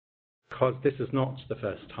because this is not the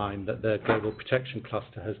first time that the Global Protection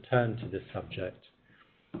Cluster has turned to this subject.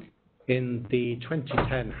 In the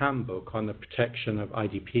 2010 Handbook on the Protection of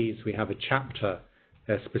IDPs, we have a chapter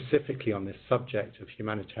specifically on this subject of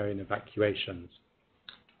humanitarian evacuations.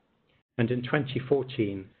 And in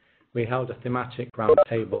 2014, we held a thematic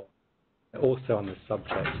roundtable also on this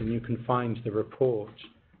subject, and you can find the report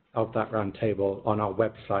of that roundtable on our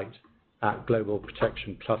website at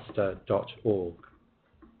globalprotectioncluster.org.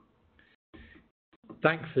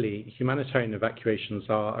 Thankfully, humanitarian evacuations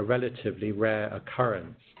are a relatively rare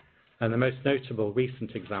occurrence, and the most notable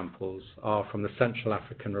recent examples are from the Central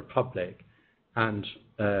African Republic and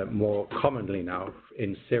more commonly now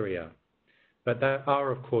in Syria. But there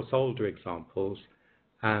are, of course, older examples,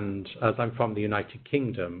 and as I'm from the United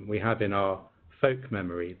Kingdom, we have in our folk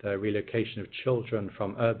memory the relocation of children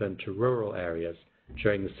from urban to rural areas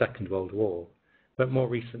during the Second World War. But more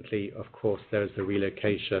recently, of course, there is the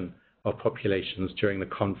relocation of populations during the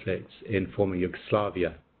conflicts in former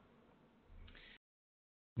Yugoslavia.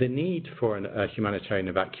 The need for a humanitarian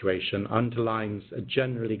evacuation underlines a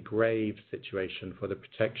generally grave situation for the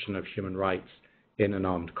protection of human rights in an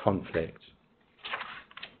armed conflict.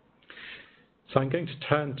 So I'm going to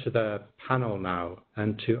turn to the panel now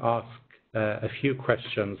and to ask a few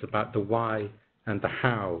questions about the why and the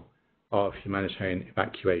how of humanitarian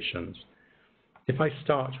evacuations. If I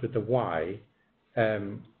start with the why,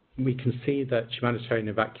 we can see that humanitarian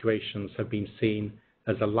evacuations have been seen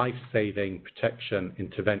as a life-saving protection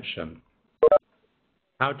intervention.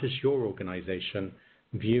 How does your organization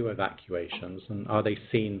view evacuations, and are they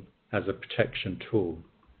seen as a protection tool?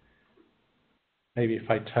 Maybe if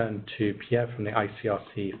I turn to Pierre from the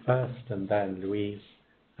ICRC first, and then Louise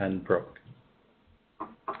and Brooke.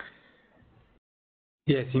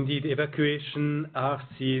 Yes, indeed, evacuation are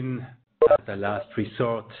seen as a last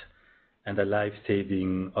resort and a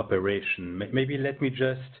life-saving operation. Maybe let me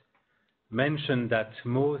just mention that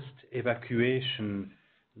most evacuation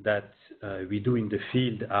that we do in the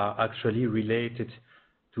field are actually related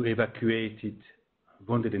to evacuated,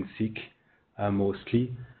 wounded and sick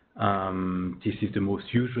mostly. This is the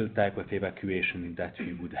most usual type of evacuation that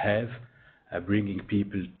we would have, bringing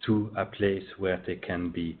people to a place where they can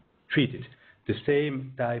be treated. The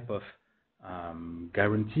same type of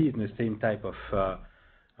guarantees and the same type of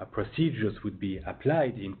procedures would be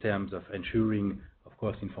applied in terms of ensuring, of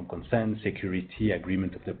course, informed consent, security,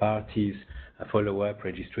 agreement of the parties, follow-up,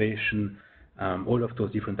 registration. All of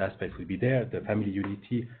those different aspects will be there. The family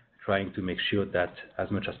unity, trying to make sure that as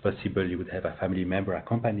much as possible you would have a family member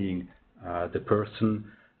accompanying the person,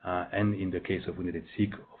 and in the case of wounded and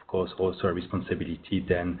sick, of course, also a responsibility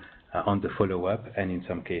then on the follow-up, and in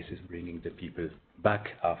some cases bringing the people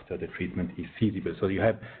back after the treatment is feasible. So you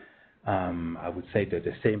have, I would say, that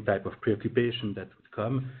the same type of preoccupation that would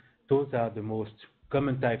come. Those are the most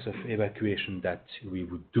common types of evacuation that we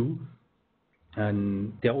would do,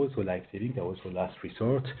 and they're also life-saving, they're also last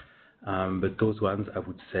resort, but those ones, I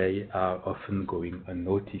would say, are often going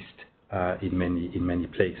unnoticed in many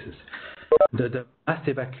places. The mass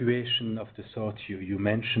evacuation of the sort you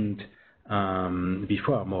mentioned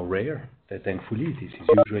before are more rare. Thankfully, this is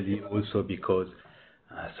usually also because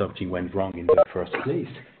something went wrong in the first place.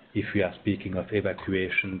 If we are speaking of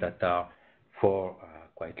evacuation that are for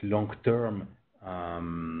quite long-term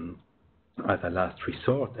as a last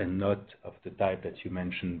resort, and not of the type that you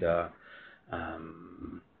mentioned,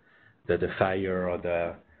 the fire or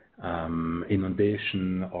the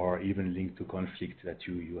inundation, or even linked to conflict that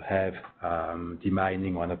you have,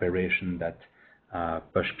 demining one operation that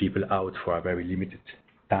push people out for a very limited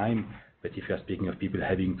time. But if you're speaking of people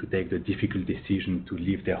having to take the difficult decision to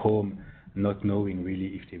leave their home, not knowing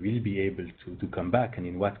really if they will be able to come back and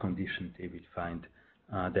in what conditions they will find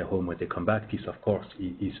their home when they come back, this of course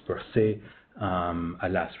is per se a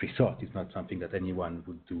last resort. It's not something that anyone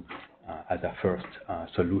would do as a first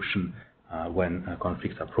solution when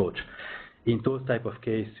conflicts approach. In those type of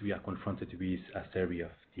cases, we are confronted with a series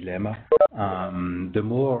of dilemma. The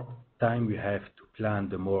more time we have to plan,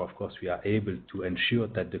 the more, of course, we are able to ensure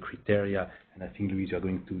that the criteria, and I think, Louise, you are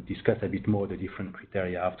going to discuss a bit more the different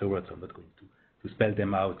criteria afterwards. I'm not going to spell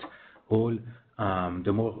them out all.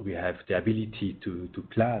 The more we have the ability to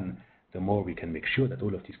plan, the more we can make sure that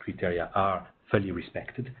all of these criteria are fully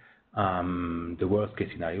respected. The worst case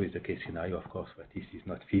scenario is the case scenario, of course, where this is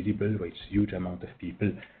not feasible, where it's a huge amount of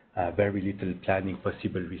people, very little planning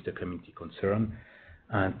possible with the community concern.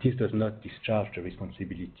 And this does not discharge the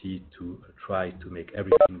responsibility to try to make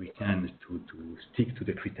everything we can to stick to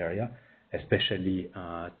the criteria, especially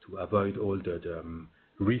to avoid all the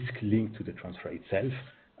risk linked to the transfer itself.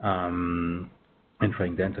 and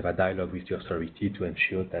trying then to have a dialogue with the authority to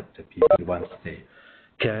ensure that the people, once they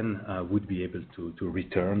can, would be able to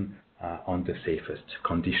return on the safest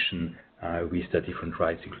condition with the different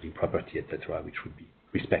rights, including property, etc., which would be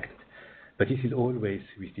respected. But this is always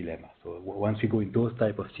with dilemma. So once we go in those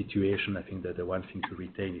type of situations, I think that the one thing to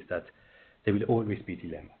retain is that there will always be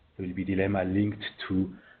dilemma. There will be dilemma linked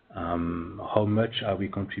to how much are we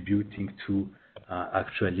contributing to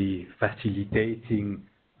actually facilitating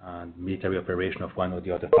military operation of one or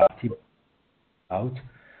the other party out.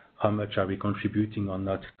 How much are we contributing or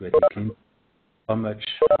not to it? How much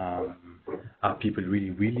are people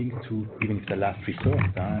really willing to, even if the last resort,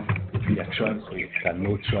 it's really a choice, so it's a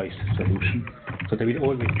no-choice solution. So there will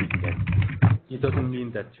always be dilemma. It doesn't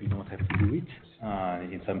mean that we don't have to do it.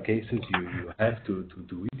 In some cases, you have to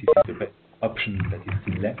do it. This is the best option that is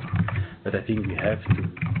still left. But I think we have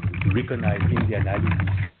to recognize in the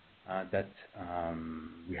analysis that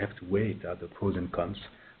we have to weigh the pros and cons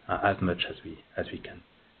as much as we can.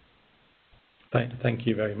 Thank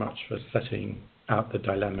you very much for setting out the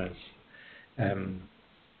dilemmas.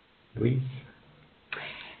 Louise?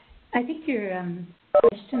 I think your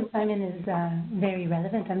question, Simon, is very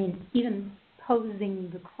relevant. I mean, even posing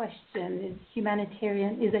the question, is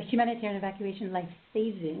a humanitarian evacuation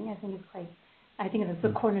life-saving? I think that's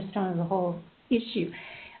the cornerstone of the whole issue.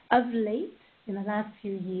 Of late, in the last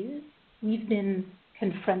few years, we've been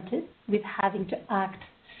confronted with having to act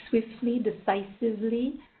swiftly,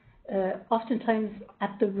 decisively, oftentimes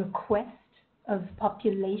at the request of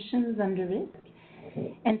populations under risk,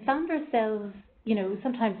 and found ourselves,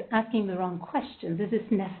 sometimes asking the wrong questions. Is this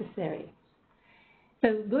necessary?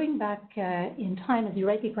 So going back in time, as you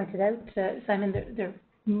rightly pointed out, Simon, there are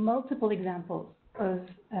multiple examples of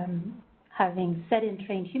having set in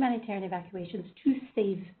train humanitarian evacuations to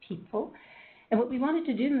save people. And what we wanted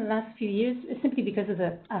to do in the last few years, simply because of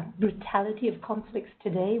the brutality of conflicts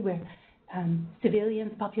today, where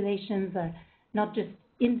civilians, populations are not just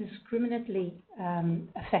indiscriminately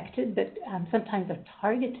affected, but sometimes are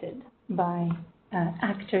targeted by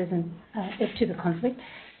actors and to the conflict,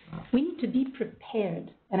 we need to be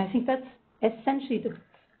prepared. And I think that's essentially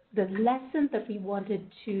the lesson that we wanted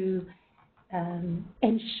to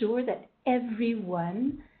ensure that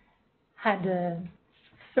everyone had a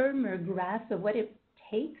firmer grasp of what it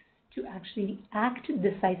takes to actually act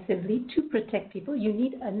decisively to protect people. You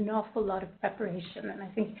need an awful lot of preparation, and I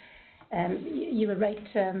think you were right,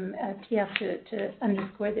 Pierre, to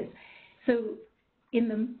underscore this. So in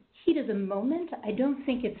the heat of the moment, I don't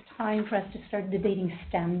think it's time for us to start debating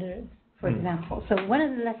standards, for example. So one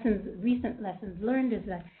of the recent lessons learned is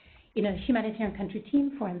that in a humanitarian country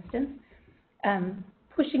team, for instance,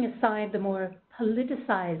 pushing aside the more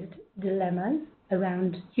politicized dilemmas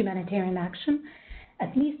around humanitarian action,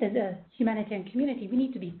 at least as a humanitarian community, we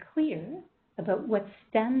need to be clear about what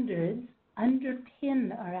standards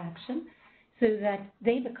underpin our action so that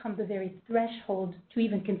they become the very threshold to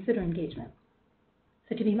even consider engagement.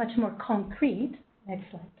 So to be much more concrete, next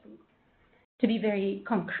slide please, to be very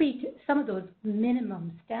concrete, some of those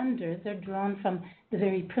minimum standards are drawn from the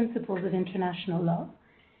very principles of international law,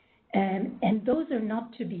 and those are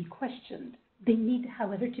not to be questioned. They need,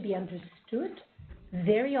 however, to be understood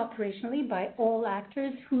very operationally by all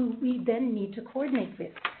actors who we then need to coordinate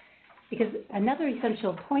with. Because another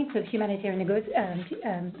essential point of humanitarian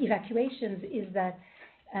evacuations is that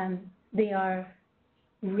they are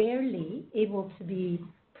rarely able to be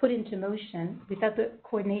put into motion without the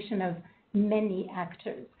coordination of many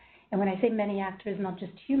actors. And when I say many actors, not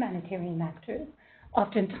just humanitarian actors,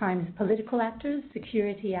 oftentimes political actors,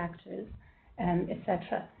 security actors,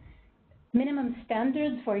 etc. Minimum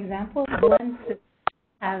standards, for example, once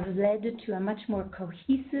have led to a much more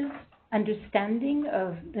cohesive understanding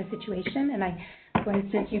of the situation. And for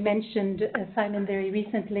instance, you mentioned, Simon, very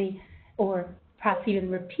recently, or perhaps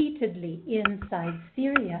even repeatedly inside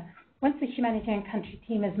Syria, once the humanitarian country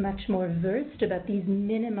team is much more versed about these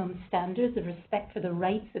minimum standards of respect for the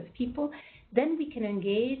rights of people, then we can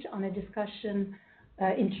engage on a discussion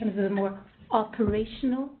in terms of the more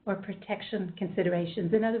operational or protection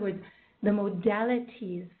considerations. In other words, the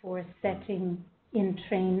modalities for setting in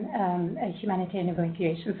train a humanitarian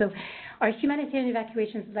evacuation. So are humanitarian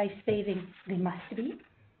evacuations life-saving? They must be.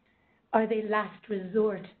 Are they last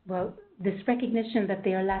resort? Well, this recognition that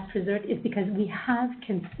they are last resort is because we have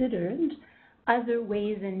considered other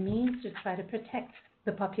ways and means to try to protect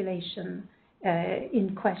the population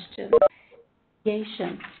in question.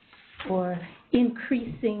 Mitigation or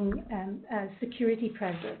increasing security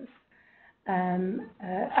presence. And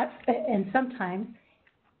sometimes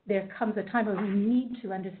there comes a time where we need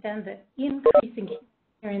to understand that increasing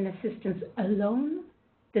humanitarian assistance alone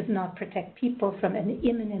does not protect people from an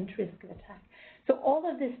imminent risk of attack. So all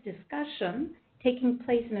of this discussion taking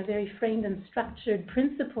place in a very framed and structured,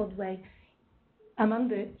 principled way among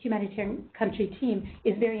the humanitarian country team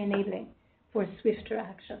is very enabling for swifter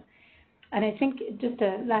action. And I think just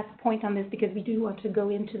a last point on this, because we do want to go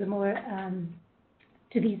into the more,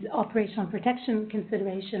 to these operational protection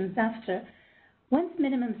considerations after. Once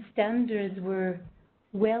minimum standards were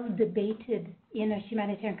well debated in a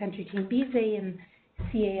humanitarian country team, be they in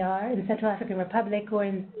CAR, in Central African Republic, or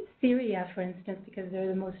in Syria, for instance, because they're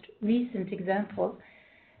the most recent examples,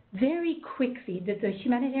 very quickly did the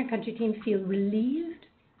humanitarian country team feel relieved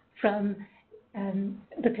from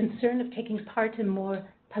the concern of taking part in more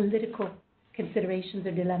political considerations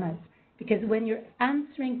or dilemmas. Because when you're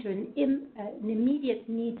answering to an immediate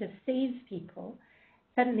need to save people,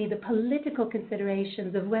 suddenly the political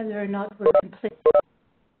considerations of whether or not we're complicit,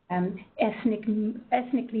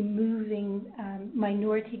 ethnically moving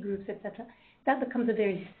minority groups, etc., that becomes a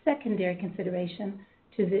very secondary consideration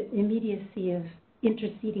to the immediacy of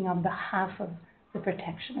interceding on behalf of the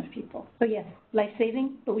protection of people. So yes,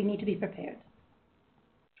 life-saving, but we need to be prepared.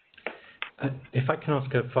 If I can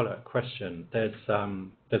ask a follow-up question, there's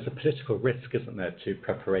a political risk, isn't there, to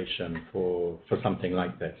preparation for something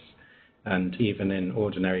like this? And even in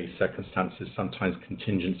ordinary circumstances, sometimes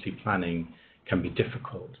contingency planning can be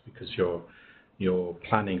difficult because you're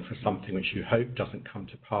planning for something which you hope doesn't come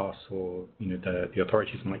to pass, or the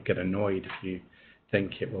authorities might get annoyed if you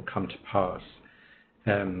think it will come to pass.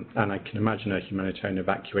 And I can imagine a humanitarian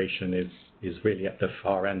evacuation is really at the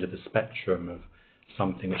far end of the spectrum of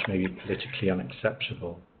something which may be politically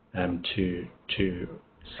unacceptable to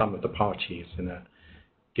some of the parties in a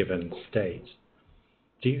given state.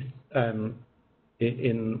 Do you,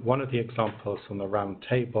 in one of the examples on the round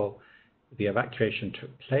table, the evacuation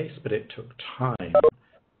took place, but it took time.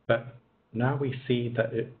 But now we see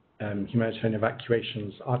that humanitarian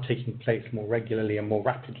evacuations are taking place more regularly and more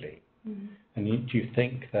rapidly. Mm-hmm. And do you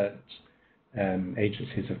think that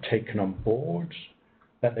agencies have taken on board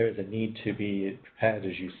that there is a need to be prepared,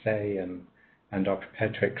 as you say, and are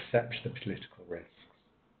prepared to accept the political risks?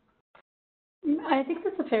 I think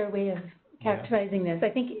that's a fair way of characterizing this. I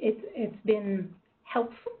think it's been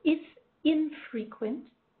helpful. If infrequent,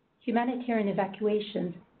 humanitarian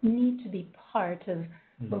evacuations need to be part of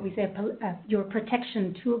what we say your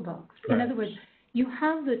protection toolbox. Right. In other words, you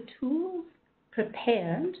have the tools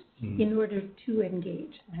prepared in order to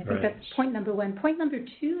engage. And I think that's point number one. Point number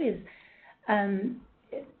two is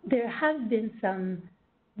there have been some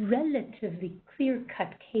relatively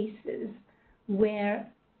clear-cut cases where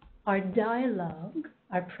our dialogue,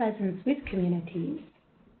 our presence with communities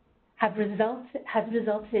has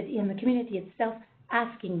resulted in the community itself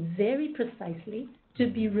asking very precisely to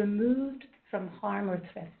be removed from harm or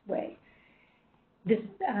threat way. This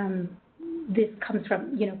comes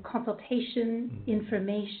from consultation,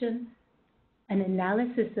 information, an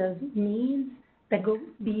analysis of needs that go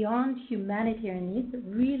beyond humanitarian needs, but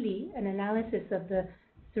really an analysis of the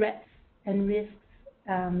threats and risks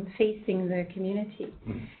facing the community.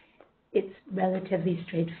 It's relatively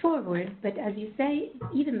straightforward, but as you say,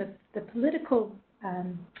 even the political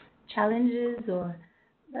challenges or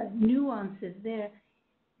nuances there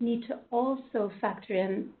need to also factor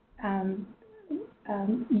in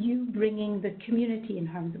you bringing the community in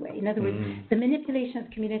harm's way. In other words, the manipulation of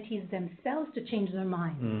communities themselves to change their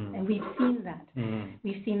minds. And we've seen that.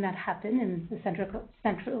 We've seen that happen in the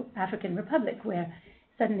Central African Republic, where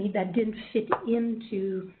suddenly that didn't fit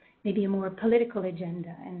into maybe a more political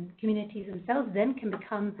agenda, and communities themselves then can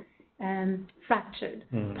become fractured.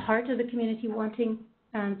 Part of the community wanting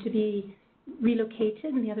to be relocated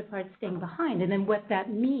and the other part staying behind. And then what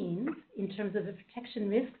that means in terms of the protection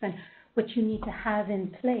risks and what you need to have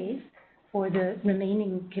in place for the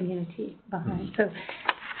remaining community behind. So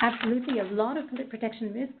absolutely a lot of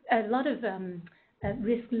protection risk, a lot of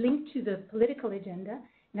risk linked to the political agenda.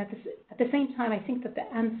 And at the same time, I think that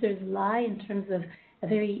the answers lie in terms of a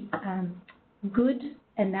very good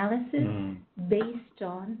analysis based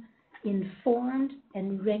on informed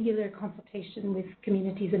and regular consultation with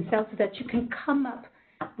communities themselves, so that you can come up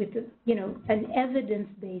with an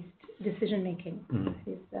evidence-based decision-making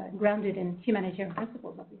that is grounded in humanitarian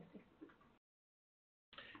principles, obviously.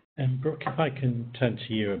 And Brooke, if I can turn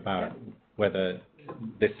to you about whether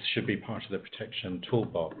this should be part of the protection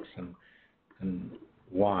toolbox, and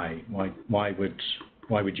why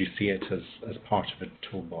would you see it as part of a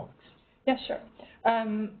toolbox? Yeah, sure.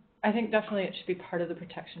 I think definitely it should be part of the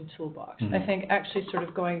protection toolbox. I think actually sort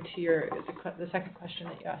of going to the second question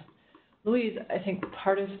that you asked, Louise, I think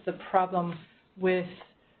part of the problem with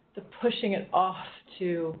the pushing it off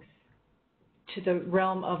to to the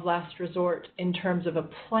realm of last resort in terms of a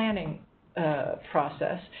planning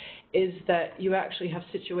process is that you actually have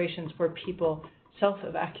situations where people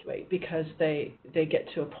self-evacuate because they get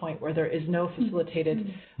to a point where there is no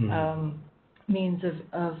facilitated means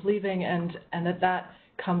of leaving, and that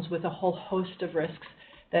comes with a whole host of risks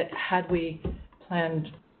that had we planned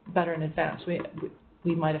better in advance,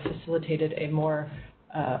 we might have facilitated a more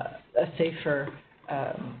a safer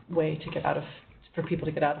way to get out of, for people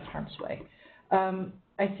to get out of harm's way.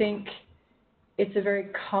 I think it's a very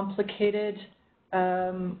complicated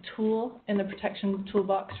tool in the protection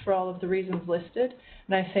toolbox for all of the reasons listed,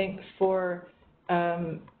 and I think for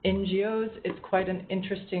NGOs it's quite an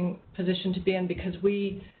interesting position to be in because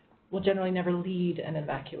we will generally never lead an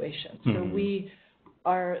evacuation. So we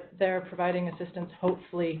are there providing assistance,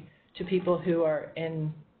 hopefully, to people who are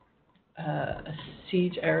in a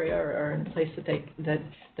siege area or in a place that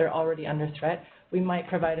they're already under threat. We might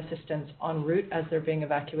provide assistance en route as they're being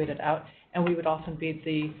evacuated out, and we would often be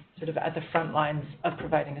the sort of at the front lines of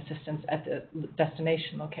providing assistance at the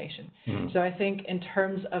destination location. So I think in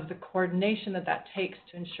terms of the coordination that takes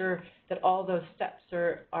to ensure that all those steps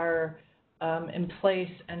are in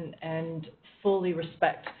place and fully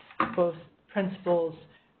respect both principles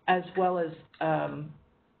as well as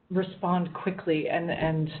respond quickly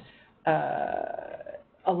and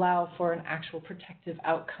allow for an actual protective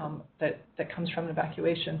outcome that comes from an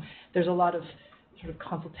evacuation. There's a lot of sort of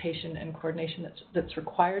consultation and coordination that's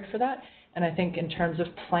required for that. And I think in terms of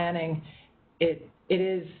planning, it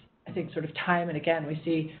is, I think, sort of time and again, we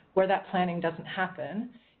see where that planning doesn't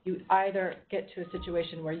happen, you either get to a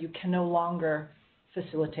situation where you can no longer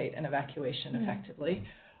facilitate an evacuation effectively,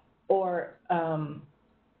 or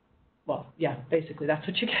well, yeah, basically that's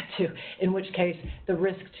what you get to, in which case the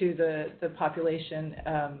risk to the population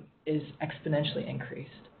is exponentially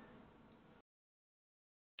increased.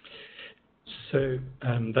 So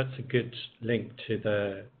that's a good link to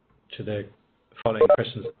the following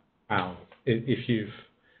questions. Now,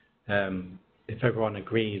 if everyone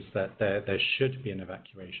agrees that there should be an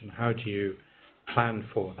evacuation, how do you plan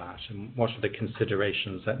for that, and what are the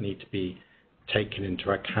considerations that need to be taken into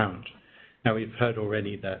account? Now, we've heard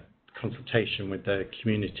already that consultation with the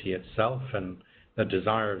community itself and the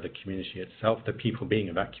desire of the community itself, the people being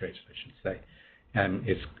evacuated, I should say,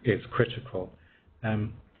 is critical. How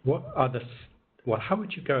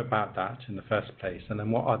would you go about that in the first place, and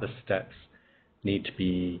then what other steps need to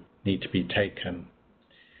be taken?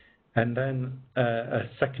 And then a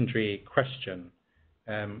secondary question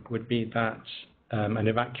would be that an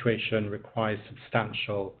evacuation requires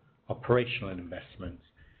substantial operational investments.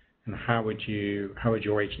 And how would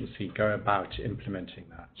your agency go about implementing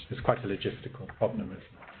that? It's quite a logistical problem, isn't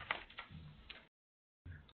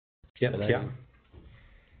it? Yeah.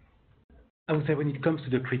 I would say when it comes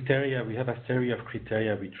to the criteria, we have a series of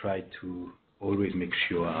criteria we try to always make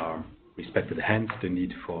sure are respected, hence the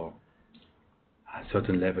need for a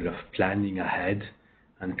certain level of planning ahead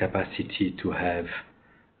and capacity to have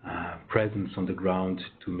presence on the ground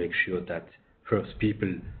to make sure that first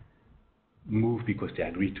people move because they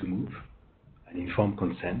agree to move, an informed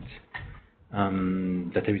consent,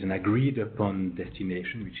 that there is an agreed upon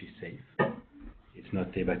destination which is safe. It's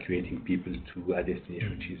not evacuating people to a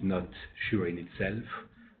destination which is not sure in itself,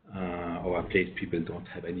 or a place people don't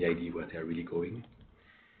have any idea where they're really going.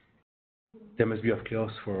 There must be, of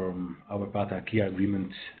course, from our part, a clear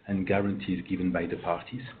agreement and guarantees given by the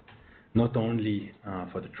parties, not only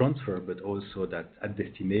for the transfer, but also that at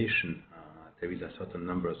destination there is a certain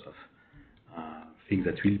numbers of things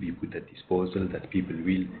that will be put at disposal, that people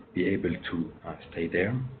will be able to stay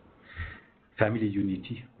there. Family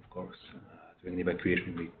unity, of course. During the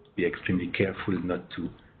evacuation, we be extremely careful not to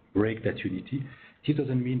break that unity. This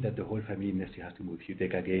doesn't mean that the whole family necessarily has to move. If you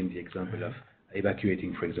take again the example of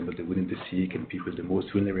evacuating, for example, the wounded, the sick, and people the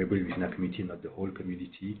most vulnerable within a community, not the whole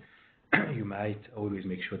community, you might always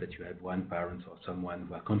make sure that you have one parent or someone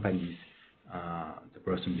who accompanies the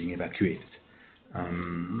person being evacuated.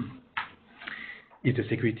 It's the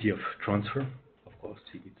security of transfer, of course,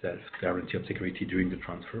 itself, guarantee of security during the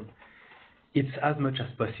transfer. It's as much as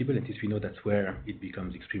possible, and since we know that's where it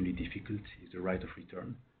becomes extremely difficult, is the right of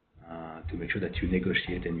return, to make sure that you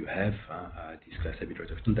negotiate and you have this class-ability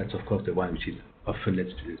right of return. That's, of course, the one which is often,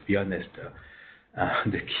 let's be honest,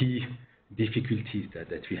 the key difficulties that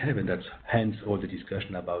we have, and that's hence all the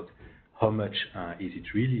discussion about how much is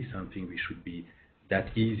it really something we should be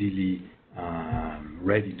that easily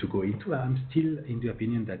ready to go into. I'm still in the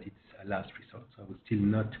opinion that it's a last resort, so I would still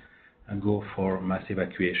not go for mass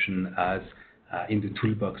evacuation as in the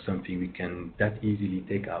toolbox something we can that easily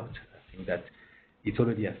take out. I think that it's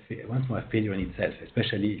already once more a failure in itself,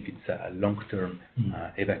 especially if it's a long-term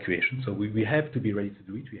evacuation. So we have to be ready to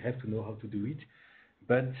do it. We have to know how to do it.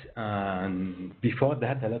 But before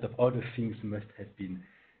that, a lot of other things must have been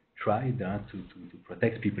tried to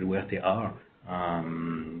protect people where they are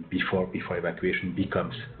before evacuation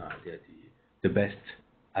becomes the best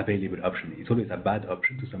available option. It's always a bad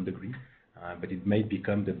option to some degree, but it may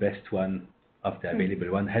become the best one of the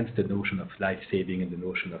available one, hence the notion of life-saving and the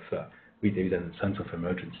notion of with a sense of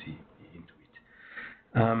emergency into it.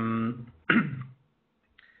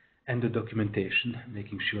 And the documentation,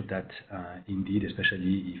 making sure that indeed,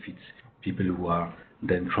 especially if it's people who are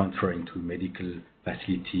then transferring to medical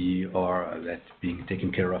facility or that being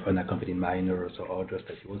taken care of unaccompanied minors or others,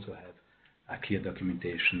 that you also have a clear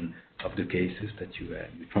documentation of the cases, that you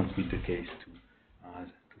transmit the case to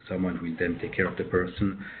someone who will then take care of the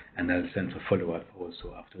person, and a sense of follow-up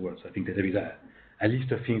also afterwards. So I think that there is a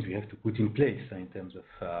list of things we have to put in place in terms of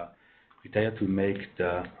criteria to make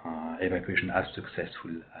the evacuation as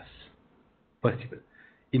successful as possible.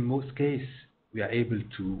 In most cases, we are able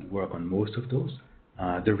to work on most of those,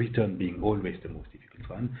 the return being always the most difficult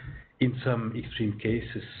one. In some extreme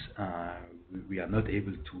cases, we are not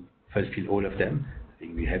able to fulfill all of them. I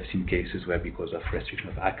think we have seen cases where, because of restriction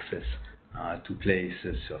of access to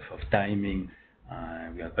places, of timing,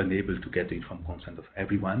 we are unable to get the informed consent of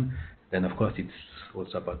everyone. Then, of course, it's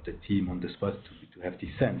also about the team on the spot to have this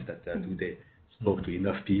sense that do they spoke to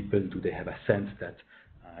enough people? Do they have a sense that,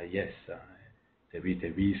 yes, there is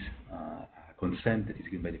a consent that is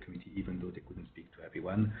given by the committee, even though they couldn't speak to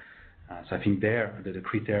everyone. So I think there, the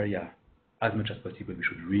criteria, as much as possible, we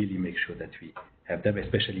should really make sure that we have them,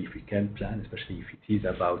 especially if we can plan, especially if it is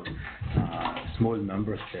about small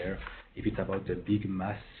numbers there. If it's about the big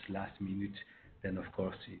mass last minute, then of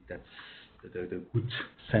course that's the good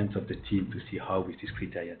sense of the team to see how with these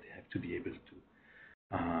criteria they have to be able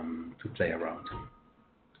to play around.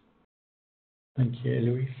 Thank you,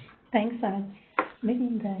 Louise. Thanks, Simon. Maybe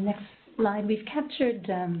in the next slide, we've captured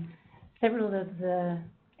several of the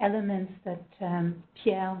elements that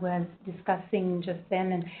Pierre was discussing just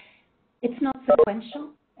then, and it's not sequential.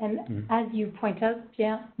 And as you point out,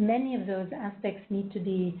 Pierre, many of those aspects need to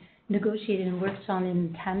be negotiated and worked on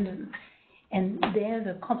in tandem. And there,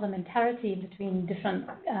 the complementarity between different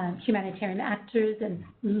humanitarian actors and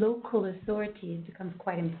local authorities becomes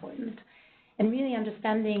quite important. And really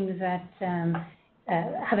understanding that,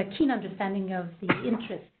 have a keen understanding of the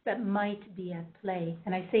interests that might be at play.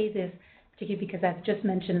 And I say this particularly because I've just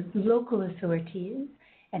mentioned local authorities,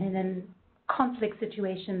 and in a conflict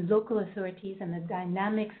situation, local authorities and the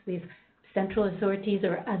dynamics with central authorities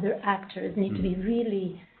or other actors need to be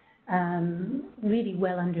really, really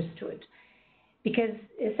well understood. Because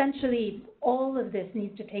essentially all of this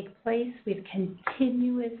needs to take place with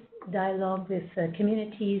continuous dialogue with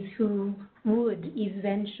communities who would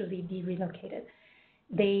eventually be relocated.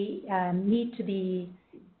 They need to be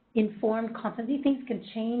informed constantly. Things can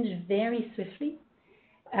change very swiftly,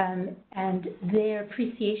 and their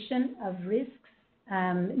appreciation of risks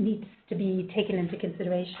needs to be taken into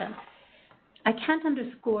consideration. I can't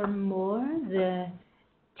underscore more the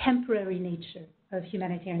temporary nature of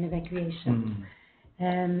humanitarian evacuation.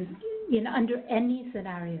 Under any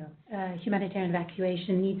scenario, humanitarian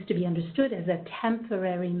evacuation needs to be understood as a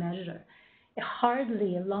temporary measure,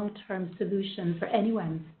 hardly a long-term solution for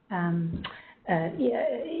anyone's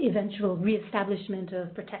eventual reestablishment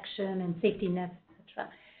of protection and safety nets, etc.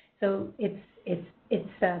 So it's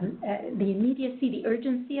the immediacy, the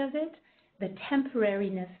urgency of it, the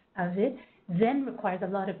temporariness of it, then requires a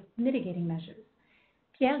lot of mitigating measures.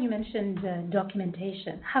 Pierre, you mentioned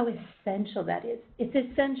documentation, how essential that is. It's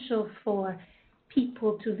essential for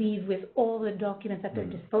people to leave with all the documents at their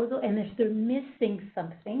disposal, and if they're missing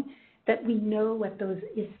something, that we know what those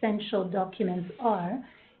essential documents are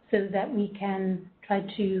so that we can try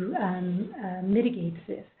to mitigate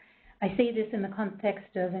this. I say this in the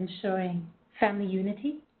context of ensuring family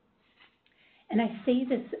unity, and I say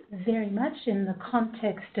this very much in the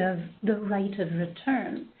context of the right of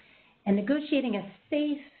return. And negotiating a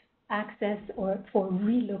safe access or for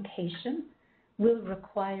relocation will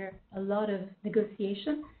require a lot of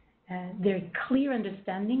negotiation, very clear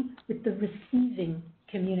understanding with the receiving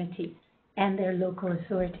community and their local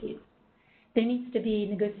authorities. There needs to be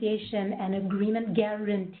negotiation and agreement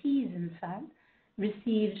guarantees, in fact,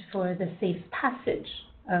 received for the safe passage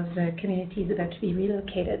of the communities about to be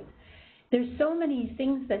relocated. There's so many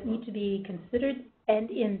things that need to be considered, and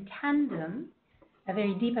in tandem, a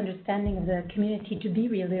very deep understanding of the community to be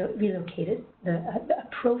relocated, the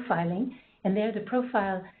profiling, and there the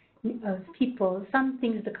profile of people, some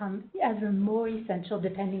things become ever more essential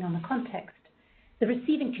depending on the context. the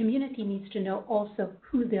receiving community needs to know also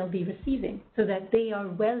who they'll be receiving so that they are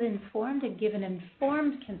well informed and given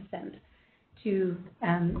informed consent to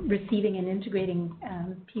receiving and integrating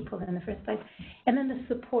people in the first place. And then the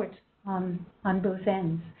support on both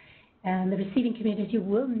ends. And the receiving community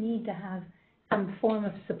will need to have some form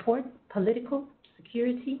of support, political,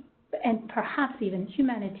 security, and perhaps even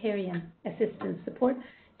humanitarian assistance support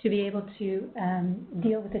to be able to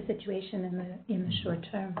deal with the situation in the short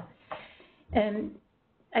term.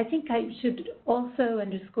 I think I should also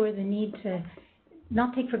underscore the need to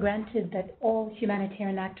not take for granted that all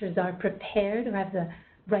humanitarian actors are prepared or have the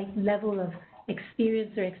right level of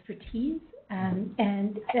experience or expertise,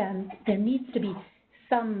 and there needs to be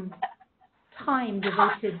some time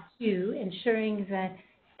devoted to ensuring that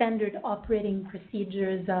standard operating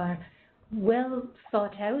procedures are well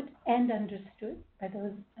thought out and understood by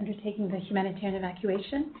those undertaking the humanitarian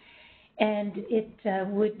evacuation. And it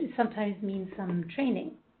would sometimes mean some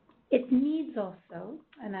training. It needs also,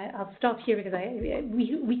 and I'll stop here because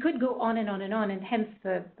we could go on and on and on, and hence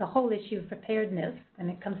the whole issue of preparedness when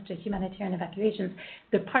it comes to humanitarian evacuations.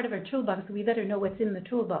 They're part of our toolbox. We better know what's in the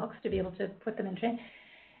toolbox to be able to put them in train.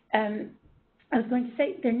 I was going to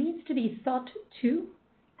say there needs to be thought to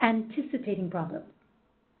anticipating problems.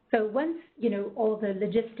 So once, all the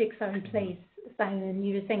logistics are in place, Simon,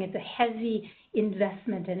 you were saying it's a heavy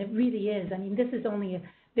investment, and it really is. I mean, this is only a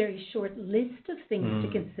very short list of things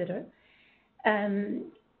to consider.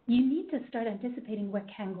 You need to start anticipating what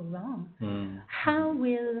can go wrong. How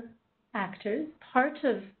will actors, part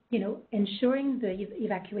of, ensuring the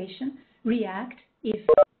evacuation, react if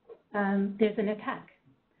there's an attack?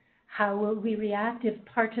 How will we react if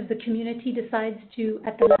part of the community decides to,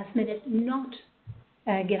 at the last minute, not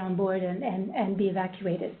get on board and be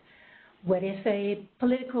evacuated? What if a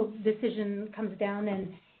political decision comes down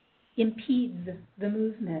and impedes the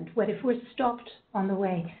movement? What if we're stopped on the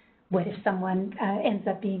way? What if someone ends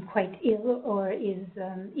up being quite ill or is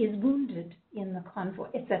wounded in the convoy,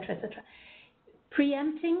 et cetera, et cetera?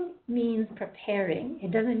 Preempting means preparing.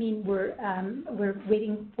 It doesn't mean we're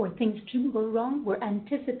waiting for things to go wrong. We're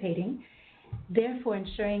anticipating, therefore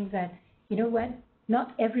ensuring that,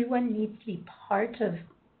 not everyone needs to be part of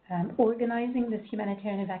organizing this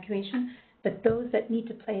humanitarian evacuation, but those that need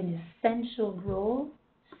to play an essential role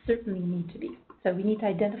certainly need to be. So we need to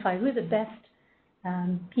identify who are the best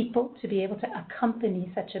people to be able to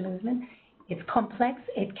accompany such a movement. It's complex,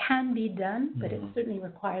 it can be done, but it certainly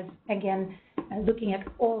requires, again, looking at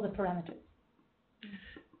all the parameters.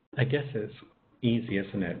 I guess it's easy,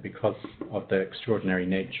 isn't it, because of the extraordinary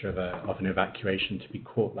nature of an evacuation, to be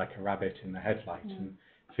caught like a rabbit in the headlight and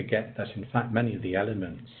forget that, in fact, many of the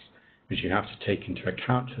elements which you have to take into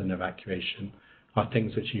account for an evacuation are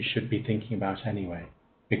things which you should be thinking about anyway,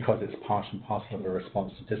 because it's part and parcel of a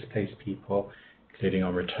response to displaced people, including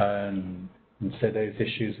on return. And so those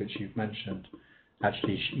issues which you've mentioned,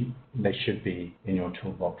 actually, they should be in your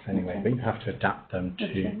toolbox anyway, but you have to adapt them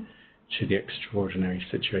to the extraordinary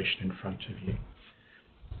situation in front of you.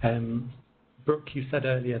 Brooke, you said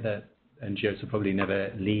earlier that NGOs will probably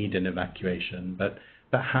never lead an evacuation, but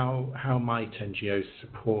how might NGOs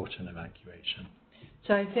support an evacuation?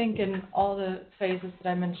 So I think in all the phases that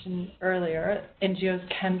I mentioned earlier, NGOs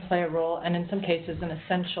can play a role, and in some cases an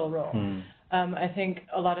essential role. I think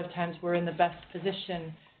a lot of times we're in the best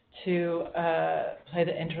position to play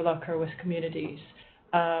the interlocutor with communities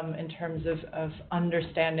in terms of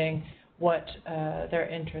understanding what their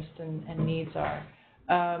interests and needs are.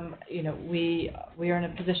 We are in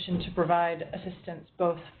a position to provide assistance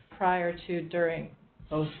both prior to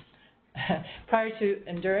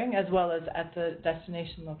and during, as well as at the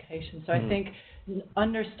destination location. So I think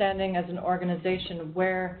understanding as an organization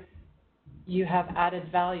where you have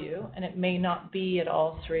added value, and it may not be at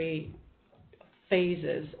all three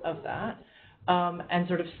phases of that, and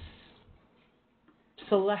sort of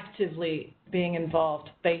selectively being involved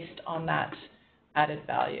based on that added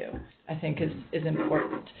value, I think is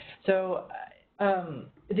important. So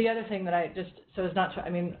the other thing that I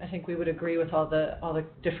think we would agree with all the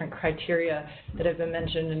different criteria that have been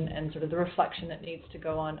mentioned and sort of the reflection that needs to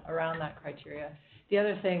go on around that criteria. The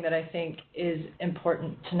other thing that I think is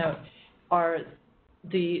important to note are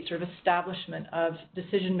the sort of establishment of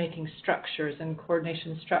decision-making structures and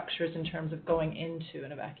coordination structures in terms of going into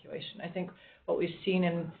an evacuation. I think what we've seen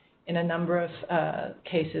in a number of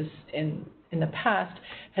cases in the past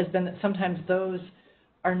has been that sometimes those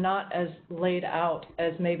are not as laid out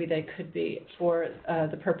as maybe they could be for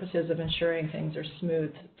the purposes of ensuring things are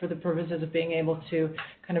smooth, for the purposes of being able to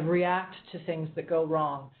kind of react to things that go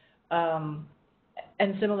wrong.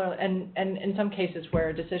 And similar, and in some cases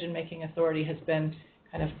where decision-making authority has been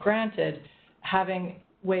kind of granted, having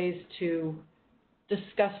ways to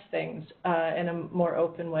discuss things in a more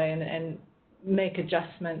open way and make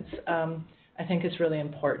adjustments, I think is really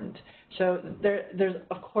important. So there's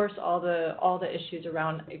of course all the issues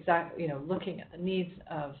around looking at the needs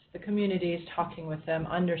of the communities, talking with them,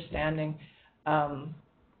 understanding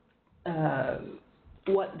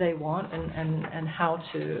what they want and how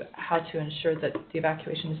to ensure that the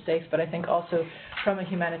evacuation is safe. But I think also from a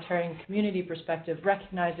humanitarian community perspective,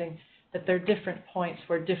 recognizing that there are different points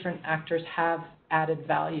where different actors have added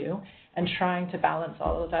value, and trying to balance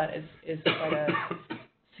all of that is quite a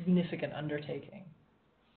significant undertaking.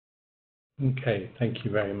 Okay, thank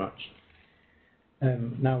you very much.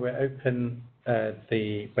 Now we're open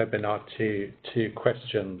the webinar to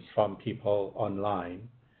questions from people online.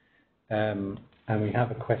 And we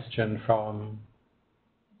have a question from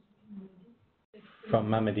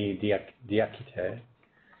Mamadi Diakite.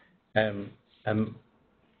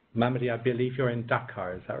 Mamadi, I believe you're in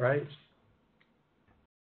Dakar, is that right?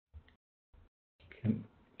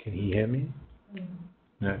 Can he hear me?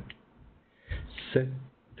 No. So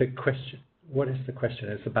the question, what is the question?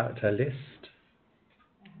 It's about a list?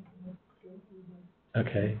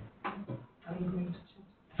 Okay.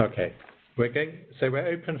 Okay. We're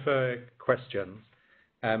open for questions.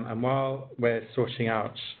 And while we're sorting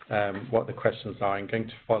out what the questions are, I'm going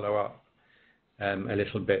to follow up a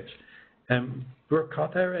little bit. Brooke, are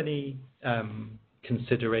there any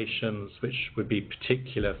considerations which would be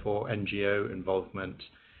particular for NGO involvement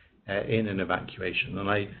in an evacuation? And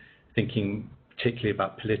I'm thinking particularly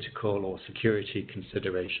about political or security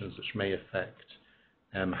considerations which may affect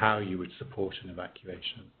how you would support an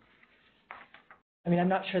evacuation. I mean, I'm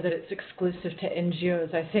not sure that it's exclusive to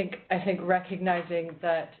NGOs. I think recognizing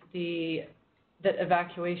that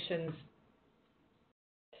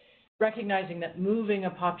recognizing that moving a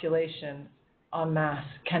population en masse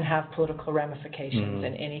can have political ramifications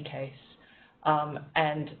in any case,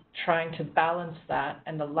 and trying to balance that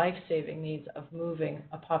and the life-saving needs of moving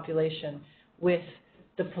a population with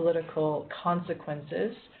the political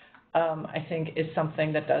consequences, I think is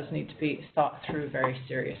something that does need to be thought through very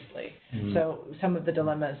seriously. So some of the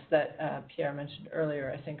dilemmas that Pierre mentioned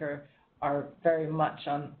earlier, I think are very much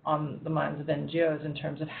on the minds of NGOs in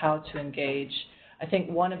terms of how to engage. I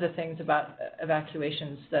think one of the things about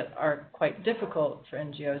evacuations that are quite difficult for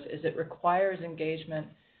NGOs is it requires engagement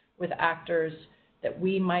with actors that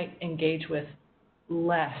we might engage with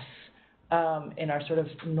less in our sort of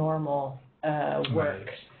normal work. Right.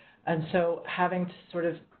 And so having to sort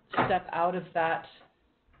of step out of that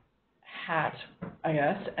hat, I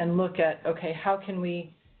guess, and look at, okay, how can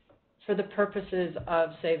we, for the purposes of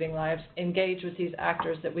saving lives, engage with these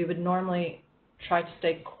actors that we would normally try to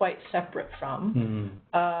stay quite separate from,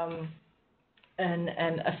 and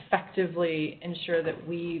effectively ensure that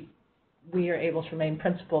we are able to remain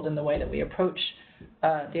principled in the way that we approach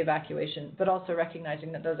the evacuation, but also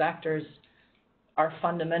recognizing that those actors are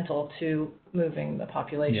fundamental to moving the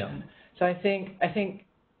population. Yeah. So I think,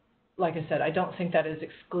 like I said, I don't think that is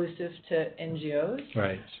exclusive to NGOs.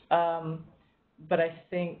 Right. But I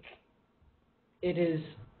think it is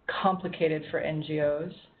complicated for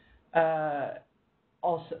NGOs,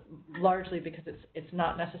 also largely because it's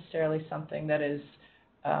not necessarily something that is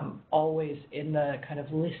always in the kind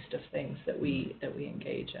of list of things that we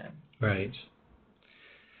engage in. Right.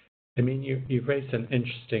 I mean, you've raised an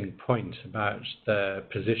interesting point about the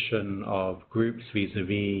position of groups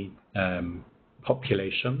vis-a-vis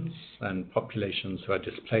populations and populations who are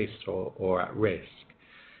displaced or at risk,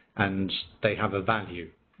 and they have a value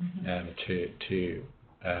to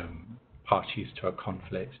parties to a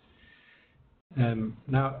conflict.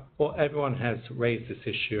 Now, everyone has raised this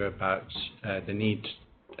issue about the need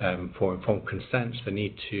for informed consent, the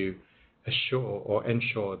need to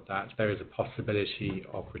ensure that there is a possibility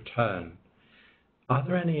of return. Are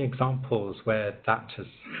there any examples where that has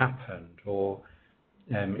happened, or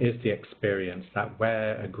is the experience that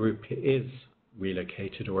where a group is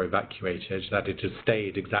relocated or evacuated, that it has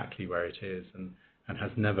stayed exactly where it is and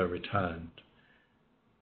has never returned?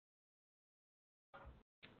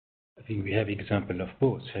 I think we have example of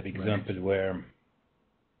both. We have example where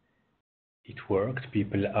it worked.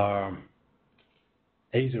 People are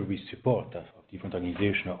either with support of different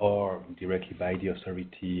organizations or directly by the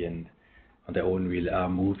authority and on their own will are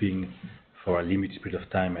moving for a limited period of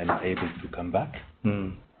time and able to come back.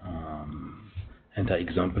 And an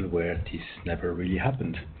example where this never really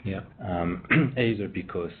happened. Yeah. Either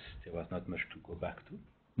because there was not much to go back to,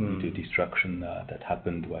 the destruction that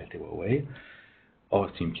happened while they were away,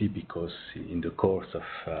 or simply because in the course of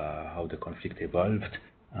how the conflict evolved,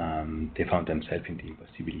 they found themselves in the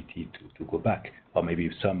impossibility to go back, or maybe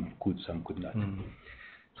some could not.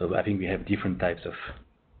 So I think we have different types of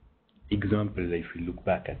examples if we look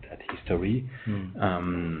back at history.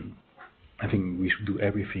 I think we should do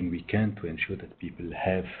everything we can to ensure that people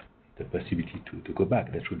have the possibility to go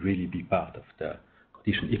back. That should really be part of the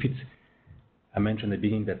condition. If it's, I mentioned at the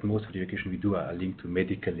beginning that most of the evacuation we do are linked to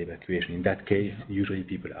medical evacuation. In that case, usually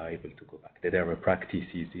people are able to go back. There are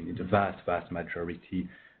practices in the vast majority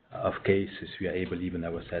of cases we are able even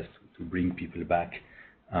ourselves to bring people back.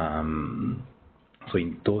 So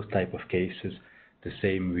in those type of cases, the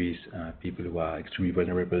same with people who are extremely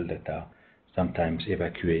vulnerable that are sometimes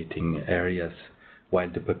evacuating areas while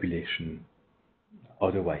the population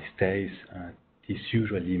otherwise stays. This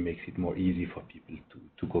usually makes it more easy for people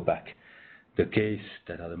to go back. The case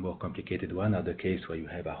that are the more complicated one are the case where you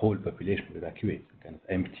have a whole population to evacuate, kind of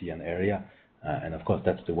empty an area, and of course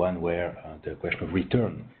that's the one where the question of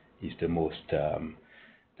return is the most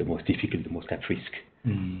difficult, the most at risk.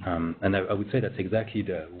 And I would say that's exactly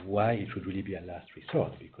why it should really be a last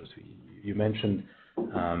resort, because you mentioned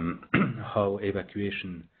how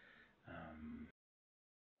evacuation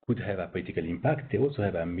could have a political impact. They also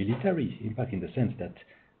have a military impact in the sense that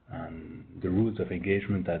the rules of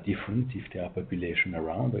engagement are different if there are population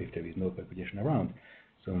around or if there is no population around.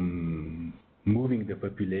 So moving the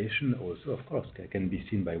population also, of course, can be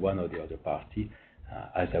seen by one or the other party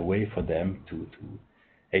as a way for them to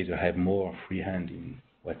either have more free hand in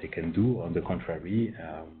what they can do, or on the contrary,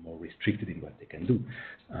 more restricted in what they can do.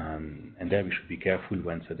 And there we should be careful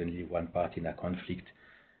when suddenly one party in a conflict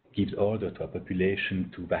gives order to a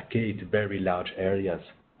population to vacate very large areas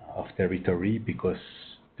of territory because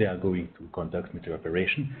they are going to conduct military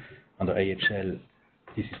operation. Under AHL,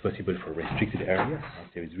 this is possible for restricted areas.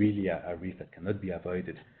 If there is really a risk that cannot be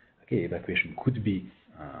avoided, okay, evacuation could be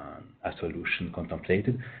a solution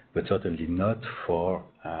contemplated, but certainly not for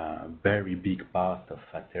a very big part of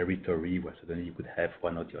a territory where suddenly you could have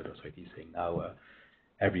one or the other. So it is saying now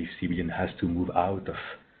every civilian has to move out of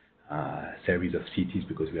a series of cities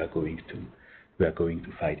because we are going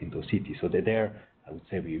to fight in those cities. So there, I would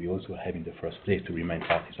say we also have in the first place to remind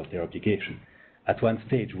parties of their obligation. At one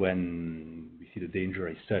stage, when we see the danger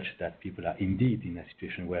is such that people are indeed in a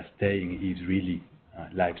situation where staying is really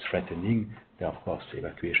life-threatening, then of course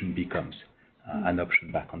evacuation becomes an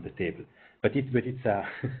option back on the table. But it's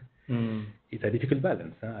a difficult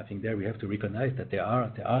balance. I think there we have to recognize that there are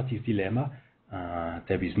this dilemma.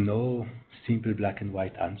 There is no simple black and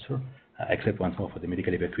white answer, except once more for the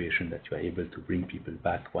medical evacuation that you are able to bring people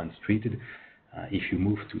back once treated. If you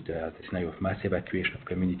move to the scenario of mass evacuation of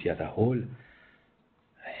community as a whole,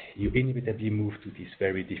 you inevitably move to these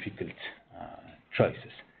very difficult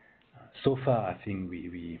choices. So far, I think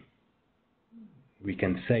we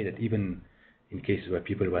can say that even in cases where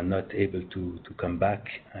people were not able to come back,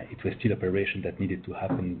 it was still operation that needed to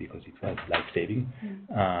happen because it was life-saving.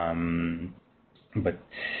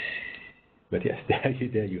 But yes,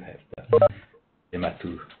 there you have the dilemma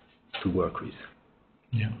to work with.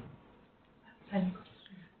 Yeah.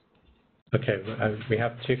 Okay, we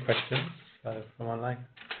have two questions from online.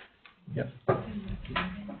 Yep.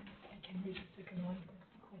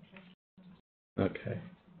 Okay.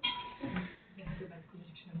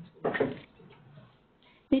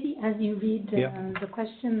 Maybe as you read the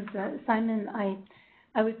questions, Simon,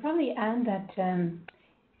 I would probably add that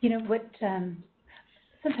what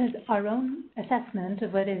sometimes our own assessment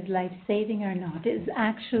of what is life-saving or not is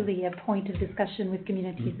actually a point of discussion with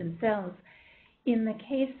communities themselves. In the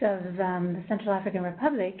case of the Central African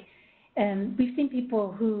Republic, we've seen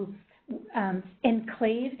people who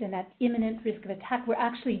enclaved and at imminent risk of attack were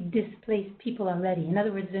actually displaced people already. In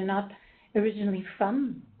other words, they're not originally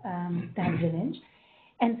from that village.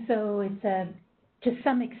 And so it's to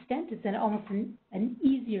some extent, it's almost an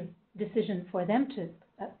easier decision for them to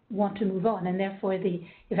want to move on. And therefore, the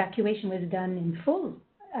evacuation was done in full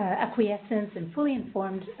acquiescence and fully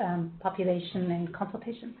informed population and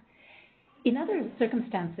consultation. In other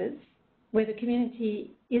circumstances, where the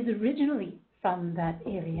community is originally from that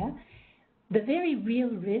area, the very real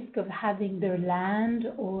risk of having their land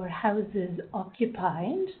or houses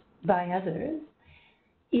occupied by others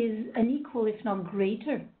is an equal, if not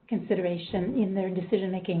greater, consideration in their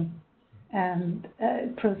decision-making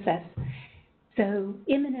process. So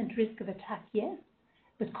imminent risk of attack, yes,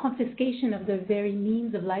 but confiscation of their very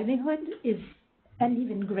means of livelihood is an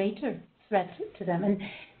even greater threat to them. And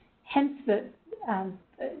hence,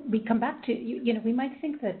 we come back to, we might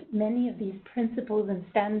think that many of these principles and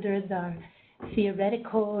standards are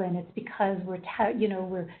theoretical, and it's because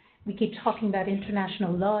we keep talking about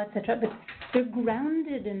international law, etc. But they're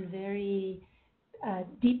grounded in very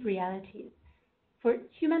deep realities. For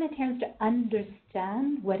humanitarians to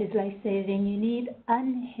understand what is life-saving, you need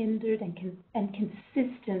unhindered and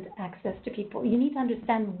consistent access to people. You need to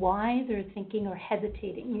understand why they're thinking or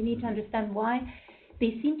hesitating. You need to understand why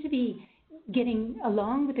they seem to be getting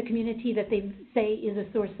along with the community that they say is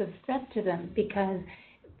a source of threat to them, because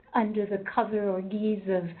under the cover or guise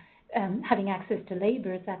of having access to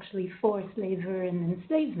labor, it's actually forced labor and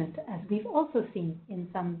enslavement, as we've also seen in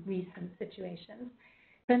some recent situations.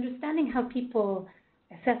 So understanding how people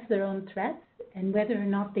assess their own threats and whether or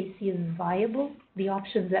not they see as viable the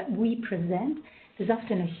options that we present, there's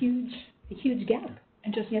often a huge gap.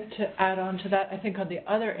 And just to add on to that, I think on the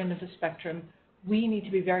other end of the spectrum, we need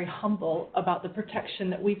to be very humble about the protection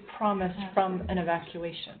that we promised from an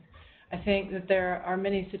evacuation. I think that there are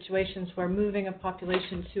many situations where moving a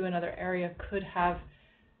population to another area could have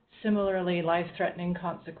similarly life-threatening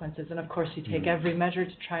consequences. And of course, you take every measure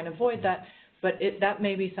to try and avoid that. But that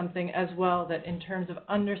may be something as well that in terms of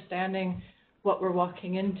understanding what we're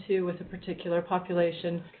walking into with a particular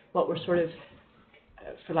population, what we're sort of,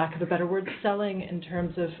 for lack of a better word, selling in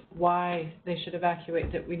terms of why they should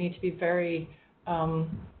evacuate, that we need to be very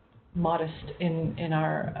modest in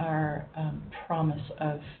our promise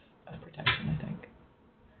of protection, I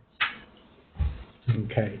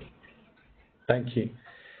think. Okay. Thank you.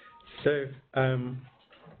 So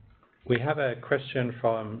we have a question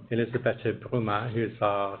from Elisabetta Bruma, who's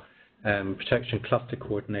our protection cluster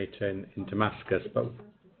coordinator in Damascus. But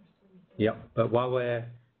while we're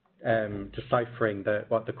deciphering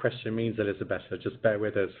what the question means, Elisabetta, just bear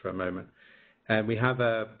with us for a moment. We have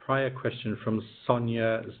a prior question from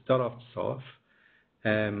Sonia Zdorovtsov,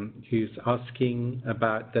 who's asking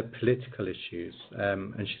about the political issues,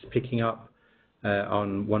 and she's picking up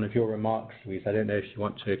on one of your remarks, Louise. I don't know if you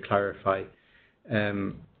want to clarify.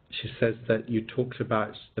 She says that you talked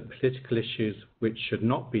about the political issues which should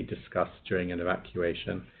not be discussed during an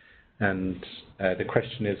evacuation, and the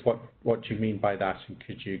question is, what do you mean by that, and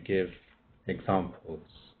could you give examples?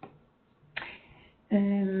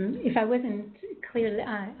 If I wasn't clear,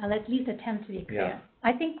 I'll at least attempt to be clear. Yeah.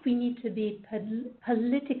 I think we need to be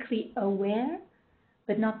politically aware,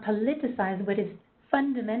 but not politicize what is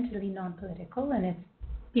fundamentally non-political, and it's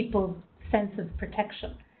people's sense of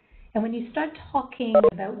protection. And when you start talking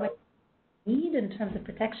about what you need in terms of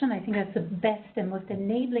protection, I think that's the best and most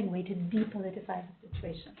enabling way to depoliticize the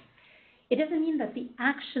situation. It doesn't mean that the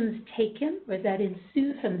actions taken or that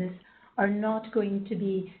ensue from this are not going to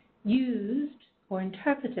be used or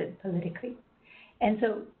interpreted politically. And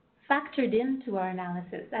so factored into our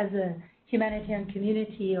analysis as a humanitarian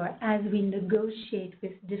community, or as we negotiate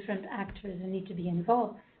with different actors who need to be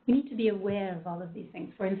involved, we need to be aware of all of these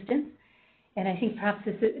things. For instance, and I think perhaps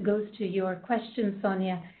this goes to your question,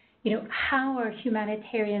 Sonia, how are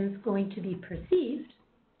humanitarians going to be perceived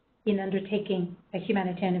in undertaking a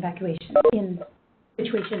humanitarian evacuation in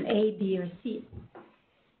situation A, B, or C?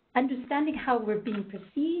 Understanding how we're being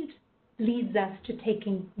perceived leads us to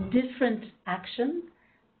taking different actions,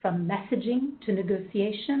 from messaging to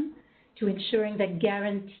negotiation, to ensuring that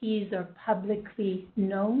guarantees are publicly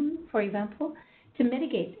known, for example, to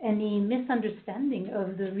mitigate any misunderstanding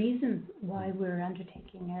of the reasons why we're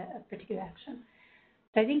undertaking a particular action.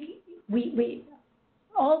 So I think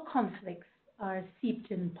all conflicts are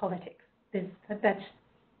steeped in politics.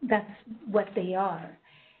 That's what they are.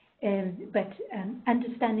 But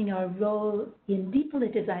understanding our role in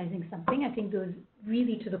depoliticizing something, I think, goes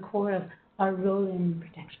really to the core of our role in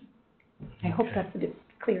protection. I hope that's a bit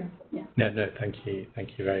clear. Yeah. No, thank you. Thank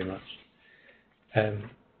you very much.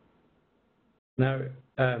 Now,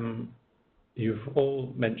 you've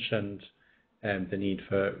all mentioned the need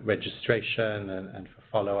for registration and for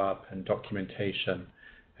follow-up and documentation,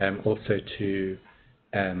 also to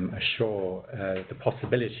assure the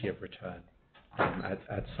possibility of return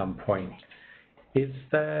at some point. Is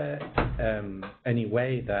there any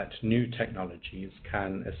way that new technologies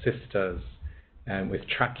can assist us with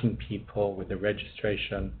tracking people, with the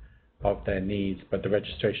registration of their needs, but the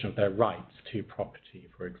registration of their rights to property,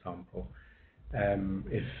 for example?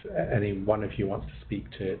 If any one of you wants to speak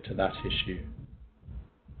to that issue.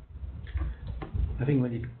 I think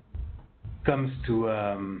when it comes to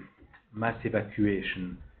mass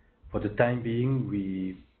evacuation, for the time being,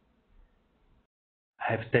 we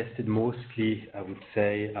have tested mostly, I would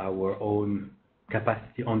say, our own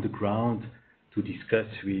capacity on the ground to discuss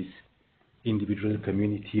with individual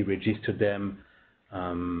community, register them,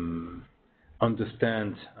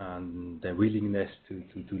 understand their willingness to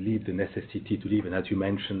leave, the necessity to leave, and as you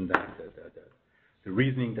mentioned, the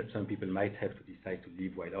reasoning that some people might have to decide to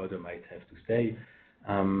leave while others might have to stay.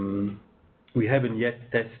 We haven't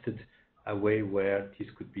yet tested a way where this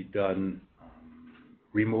could be done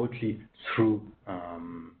remotely through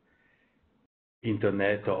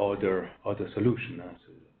internet or other solutions.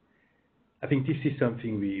 So I think this is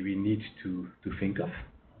something we need to think of.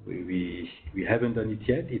 We haven't done it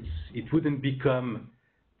yet. It wouldn't become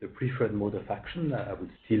the preferred mode of action. I would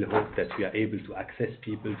still hope that we are able to access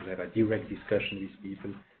people, to have a direct discussion with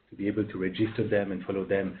people, to be able to register them and follow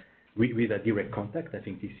them with a direct contact. I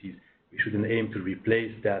think we shouldn't aim to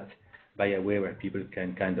replace that by a way where people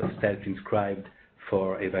can kind of self-inscribe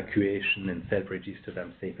for evacuation and self-register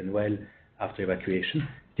them safe and well after evacuation.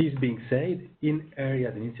 This being said, in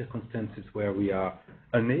areas and in circumstances where we are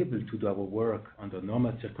unable to do our work under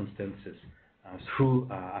normal circumstances through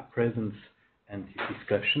a presence and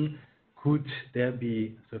discussion, could there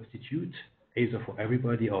be a substitute, either for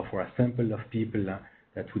everybody or for a sample of people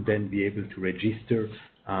that would then be able to register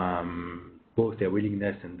both their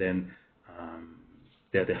willingness and then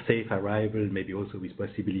their safe arrival, maybe also with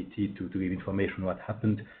possibility to give information on what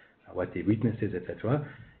happened, what they witnessed, etc.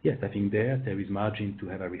 Yes, I think there is margin to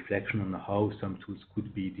have a reflection on how some tools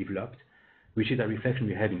could be developed, which is a reflection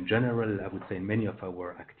we have in general, I would say, in many of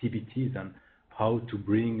our activities, and how to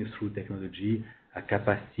bring through technology a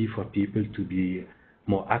capacity for people to be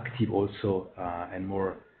more active also and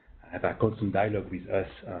more have a constant dialogue with us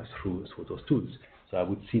through those tools. So I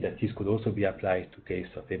would see that this could also be applied to case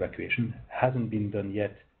of evacuation. Hasn't been done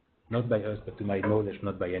yet, not by us, but to my knowledge,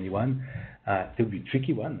 not by anyone. It will be a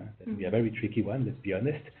tricky one. That will be a very tricky one, let's be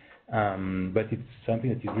honest. But it's something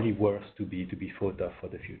that is really worth to be thought of for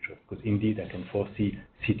the future. Because indeed, I can foresee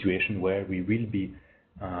a situation where we will be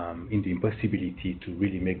in the impossibility to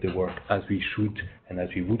really make the work as we should and as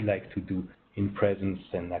we would like to do in presence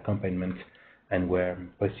and accompaniment, and where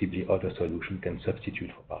possibly other solutions can substitute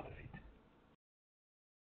for part of it.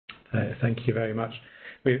 Thank you very much.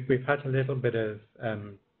 We've had a little bit of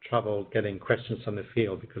trouble getting questions on the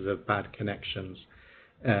field because of bad connections,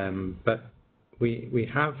 but we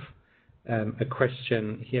have a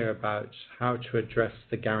question here about how to address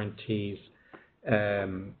the guarantees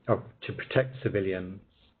to protect civilians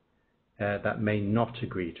that may not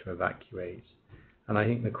agree to evacuate. And I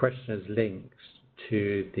think the question is linked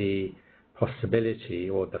to the possibility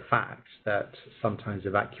or the fact that sometimes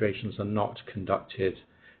evacuations are not conducted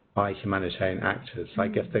by humanitarian actors. I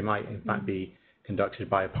guess they might in fact be conducted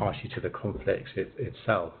by a party to the conflict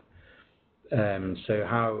itself. So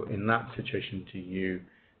how, in that situation, do you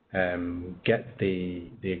get the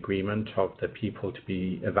agreement of the people to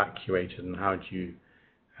be evacuated, and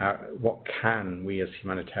what can we as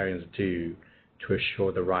humanitarians do to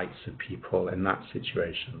assure the rights of people in that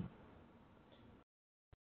situation?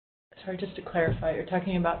 Sorry, just to clarify, you're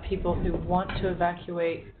talking about people who want to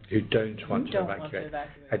evacuate. Who don't want to evacuate.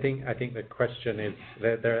 I think the question is,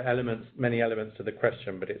 there are many elements to the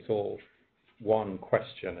question, but it's all one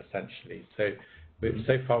question essentially.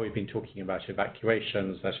 So far we've been talking about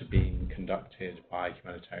evacuations that are being conducted by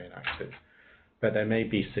humanitarian actors, but there may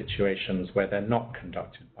be situations where they're not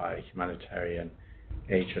conducted by humanitarian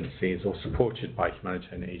agencies or supported by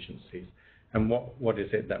humanitarian agencies. And what is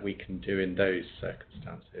it that we can do in those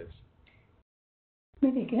circumstances?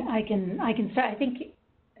 Maybe I can start. I think,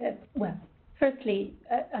 well, firstly,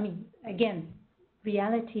 again,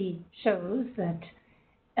 reality shows that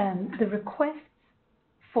the requests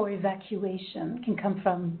for evacuation can come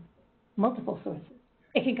from multiple sources.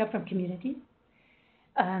 It can come from communities.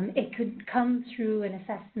 It could come through an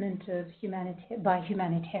assessment of by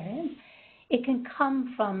humanitarians. It can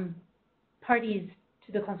come from parties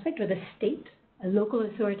to the conflict, or the state, a local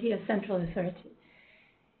authority, a central authority.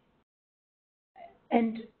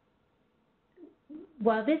 And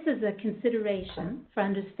while this is a consideration for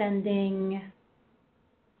understanding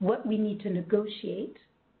what we need to negotiate,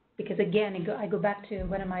 because again, I go back to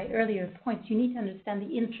one of my earlier points, you need to understand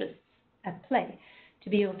the interests at play to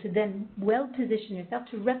be able to then well position yourself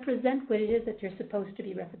to represent what it is that you're supposed to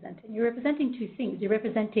be representing. You're representing two things. You're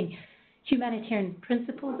representing humanitarian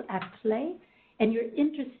principles at play, and you're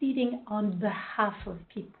interceding on behalf of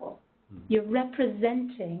people. You're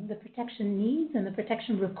representing the protection needs and the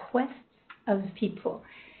protection requests of people.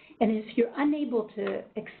 And if you're unable to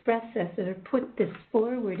express this or put this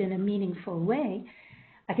forward in a meaningful way,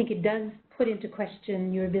 I think it does put into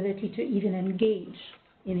question your ability to even engage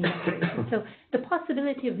in the operation. So the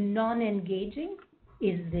possibility of non-engaging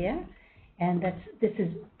is there, and this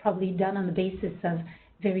is probably done on the basis of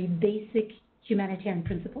very basic humanitarian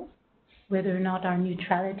principles, whether or not our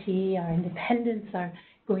neutrality, our independence are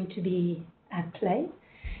going to be at play.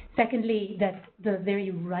 Secondly, that the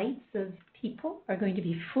very rights of people are going to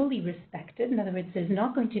be fully respected. In other words, there's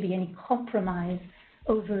not going to be any compromise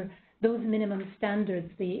over those minimum standards,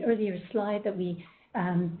 the earlier slide that we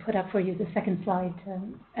put up for you, the second slide,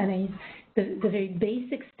 Anais, the very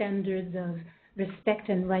basic standards of respect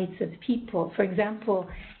and rights of people. For example,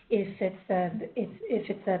 if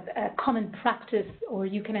it's a common practice, or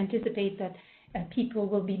you can anticipate that people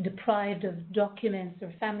will be deprived of documents,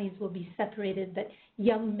 or families will be separated, that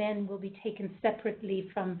young men will be taken separately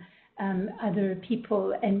from other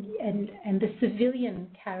people, and the civilian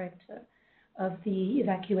character of the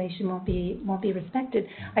evacuation won't be respected.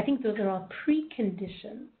 I think those are all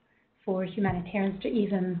preconditions for humanitarians to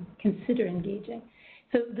even consider engaging.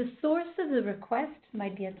 So the source of the request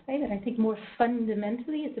might be at play, but I think more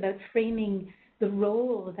fundamentally it's about framing the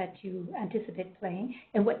role that you anticipate playing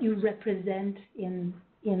and what you represent in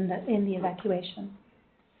the evacuation.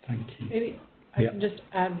 Thank you. Maybe I can just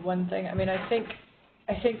add one thing. I mean, I think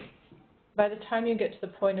by the time you get to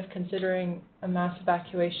the point of considering a mass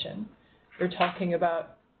evacuation, you're talking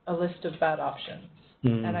about a list of bad options.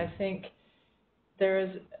 And I think there is,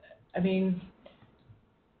 I mean,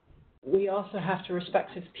 we also have to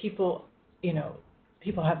respect if people,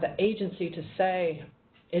 people have the agency to say,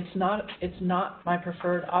 it's not my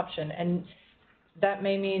preferred option. And that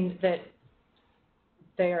may mean that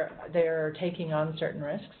they're taking on certain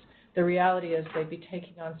risks. The reality is they'd be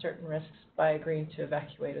taking on certain risks by agreeing to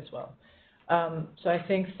evacuate as well. So I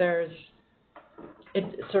think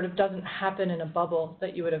it sort of doesn't happen in a bubble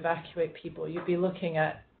that you would evacuate people. You'd be looking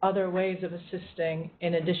at other ways of assisting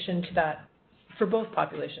in addition to that for both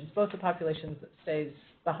populations, both the population that stays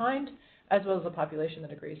behind as well as the population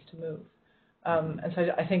that agrees to move. And so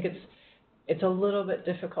I think it's a little bit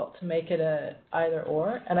difficult to make it a either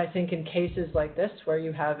or. And I think in cases like this where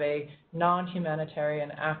you have a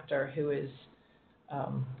non-humanitarian actor who is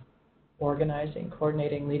organizing,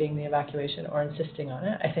 coordinating, leading the evacuation or insisting on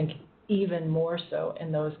it, I think even more so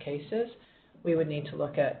in those cases, we would need to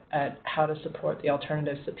look at how to support the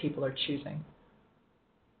alternatives that people are choosing.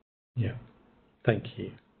 Yeah, thank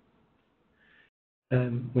you.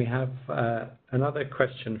 We have another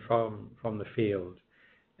question from the field,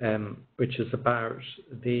 which is about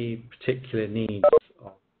the particular needs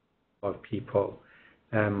of people,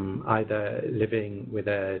 either living with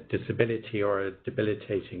a disability or a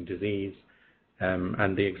debilitating disease,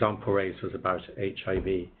 and the example raised was about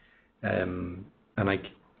HIV. And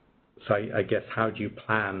I guess, how do you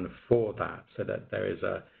plan for that so that there is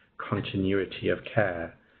a continuity of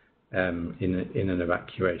care in an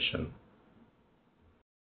evacuation?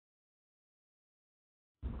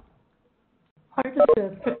 Part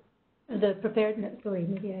of the preparedness, sorry,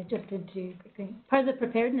 maybe I jumped into quickly. Part of the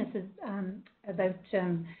preparedness is about,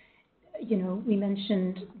 we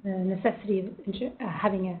mentioned the necessity of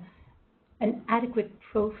having an adequate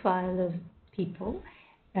profile of people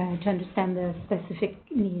to understand the specific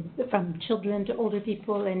needs, from children to older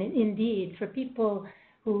people, and indeed for people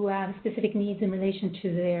who have specific needs in relation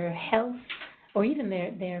to their health or even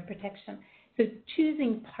their protection. So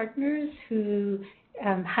choosing partners who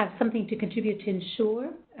have something to contribute to ensure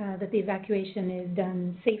that the evacuation is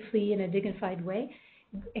done safely in a dignified way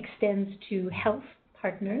extends to health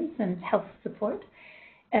partners and health support.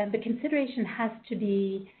 The consideration has to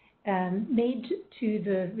be made to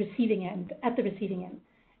the receiving end, at the receiving end.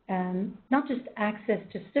 Not just access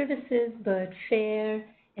to services, but fair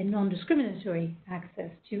and non-discriminatory access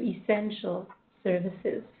to essential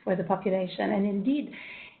services for the population. And indeed,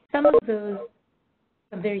 some of those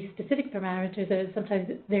very specific parameters are sometimes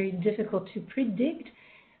very difficult to predict,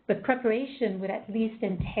 but preparation would at least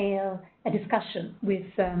entail a discussion with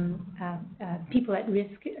people at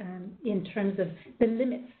risk in terms of the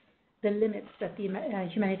limits that the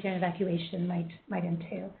humanitarian evacuation might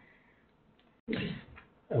entail.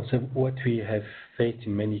 Also, what we have faced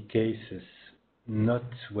in many cases, not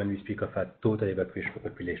when we speak of a total evacuation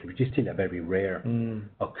population, which is still a very rare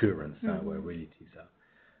occurrence where really it is.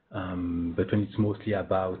 But when it's mostly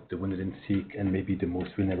about the wounded and sick and maybe the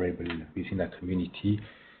most vulnerable within a community,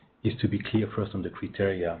 is to be clear first on the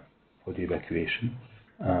criteria for the evacuation,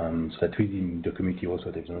 so that within the community also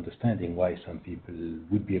there's an understanding why some people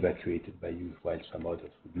would be evacuated by you while some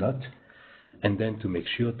others would not. And then to make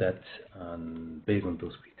sure that based on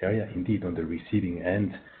those criteria, indeed on the receiving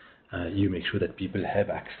end, you make sure that people have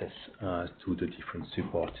access to the different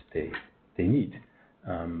support they need.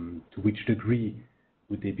 To which degree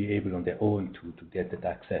would they be able on their own to get that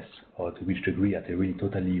access, or to which degree are they really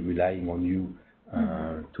totally relying on you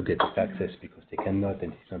to get that access because they cannot,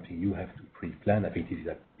 and it's something you have to pre-plan. I think this is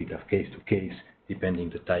a bit of case to case, depending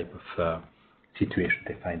the type of situation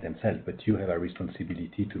they find themselves. But you have a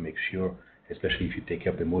responsibility to make sure, especially if you take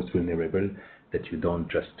care of the most vulnerable, that you don't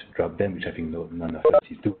just drop them, which I think none of us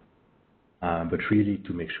is doing. but really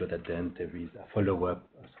to make sure that then there is a follow-up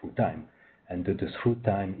through time. And the through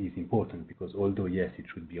time is important because although, yes, it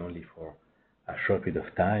should be only for a short period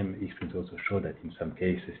of time, experience also show that in some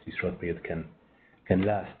cases this short period can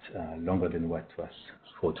last longer than what was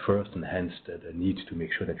thought first, and hence the need to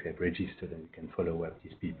make sure that we have registered and we can follow up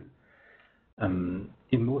these people.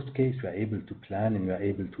 In most cases, we are able to plan and we are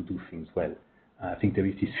able to do things well. I think there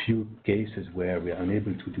is these few cases where we are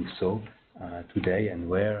unable to do so today, and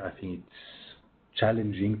where I think it's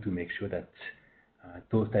challenging to make sure that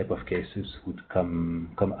those type of cases would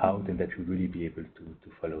come out and that we would really be able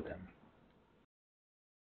to follow them.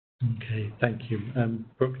 Okay, thank you.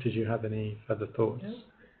 Brooke, did you have any further thoughts? No,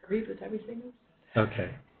 agreed with everything.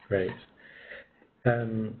 Okay, great. Are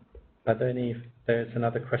there any? There's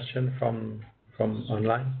another question from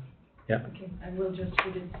online. Yeah. Okay, I will just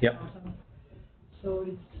read it. Yep. So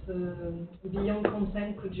it's beyond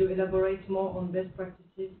consent. Could you elaborate more on best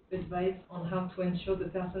practices, advice on how to ensure the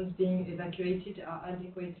persons being evacuated are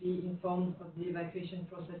adequately informed of the evacuation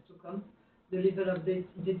process to come, the level of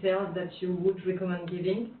detail that you would recommend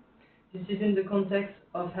giving? This is in the context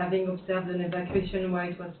of having observed an evacuation where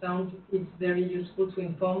it was found it's very useful to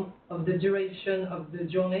inform of the duration of the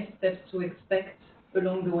journey, steps to expect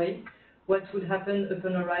along the way, what would happen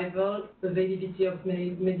upon arrival, availability of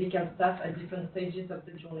medical staff at different stages of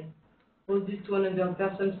the journey. All this to enable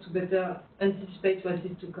persons to better anticipate what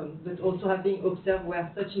is to come, but also having observed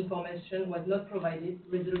where such information was not provided,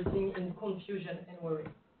 resulting in confusion and worry.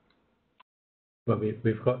 Well,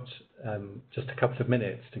 we've got just a couple of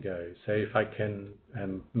minutes to go, so if I can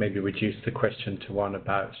maybe reduce the question to one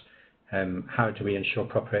about how do we ensure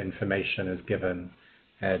proper information is given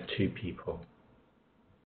to people?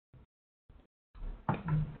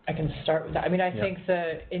 I can start with that. I mean, I think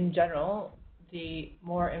that in general, the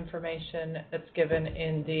more information that's given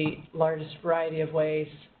in the largest variety of ways,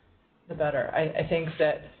 the better. I think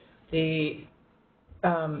that the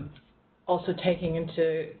also taking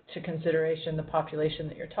into consideration the population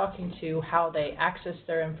that you're talking to, how they access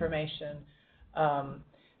their information,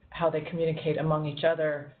 how they communicate among each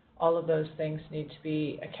other, all of those things need to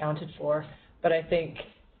be accounted for. But I think,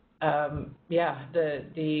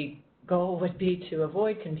 the goal would be to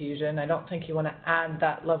avoid confusion. I don't think you want to add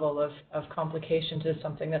that level of complication to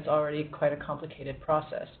something that's already quite a complicated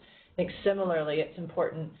process. I think similarly, it's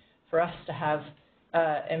important for us to have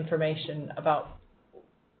information about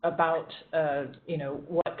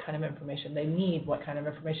what kind of information they need, what kind of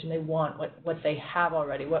information they want, what they have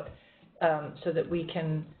already, so that we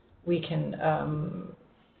can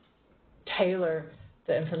tailor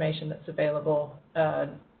the information that's available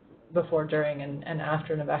before, during, and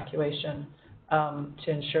after an evacuation to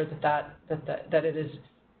ensure that it is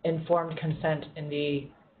informed consent in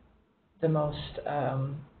the most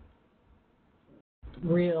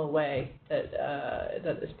real way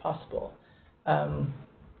that is possible.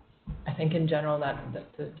 I think in general that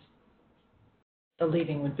the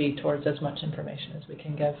leading would be towards as much information as we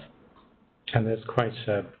can give. And there's quite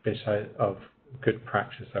a bit of good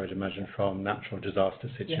practice, I would imagine, from natural disaster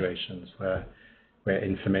situations where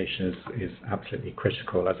information is absolutely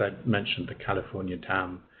critical. As I mentioned, the California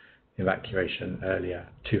dam evacuation earlier,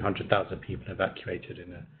 200,000 people evacuated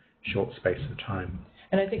in a short space of time.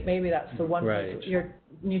 And I think maybe that's the one place, your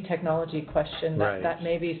new technology question, that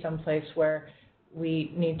may be someplace where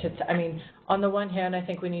we need to, on the one hand, I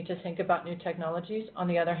think we need to think about new technologies. On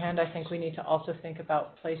the other hand, I think we need to also think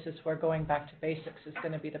about places where going back to basics is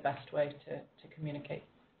going to be the best way to communicate.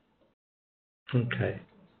 Okay.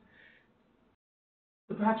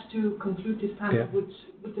 So perhaps to conclude this panel,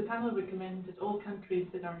 would the panel recommend that all countries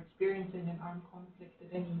that are experiencing an armed conflict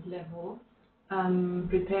at any level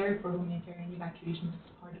prepare for humanitarian evacuations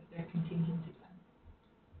as part of their contingency plan?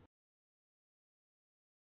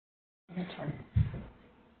 That's hard.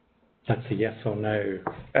 That's a yes or no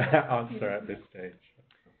answer at this stage.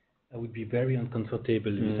 I would be very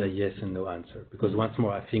uncomfortable with a yes and no answer, because once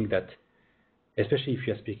more, I think that, especially if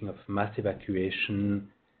you're speaking of mass evacuation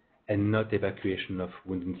and not evacuation of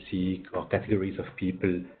wounded, sick, or categories of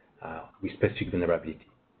people with specific vulnerability.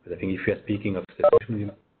 But I think if you're speaking of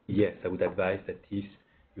situation, yes, I would advise that you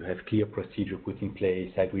have clear procedure put in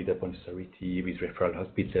place, agreed upon authority, with referral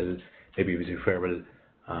hospital, maybe with referral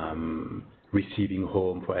receiving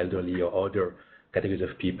home for elderly or other categories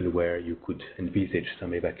of people where you could envisage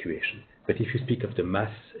some evacuation. But if you speak of the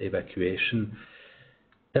mass evacuation,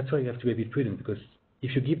 that's why you have to be a bit prudent, because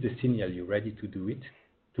if you give the signal you're ready to do it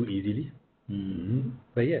too easily,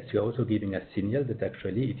 but yes, you're also giving a signal that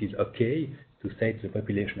actually it is okay to say to the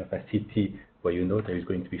population of a city where you know there is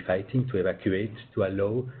going to be fighting, to evacuate, to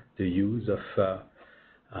allow the use of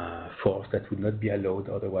force that would not be allowed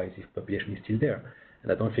otherwise if population is still there.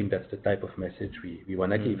 And I don't think that's the type of message we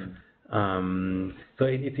want to give. So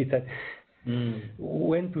it's that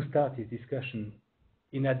when to start this discussion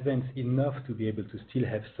in advance enough to be able to still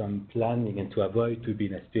have some planning and to avoid to be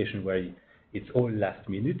in a situation where it's all last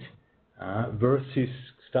minute versus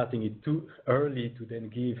starting it too early to then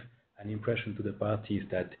give an impression to the parties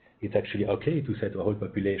that it's actually okay to say to the whole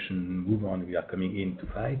population, move on, we are coming in to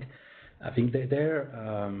fight. I think that there,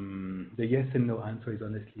 the yes and no answer is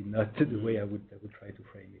honestly not the way I would try to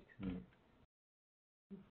frame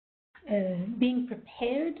it. Being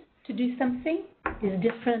prepared to do something is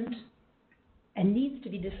different and needs to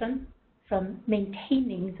be different from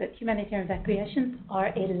maintaining that humanitarian evacuations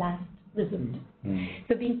are a last resort.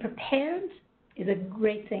 So being prepared is a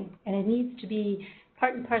great thing, and it needs to be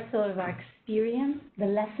part and parcel of our experience, the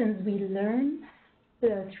lessons we learn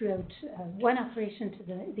throughout one operation to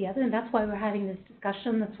the other, and that's why we're having this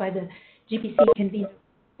discussion. That's why the GPC convened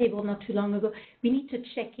a table not too long ago. We need to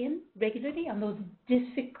check in regularly on those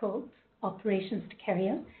difficult operations to carry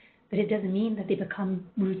out, but it doesn't mean that they become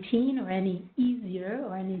routine or any easier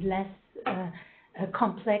or any less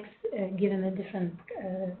complex given the different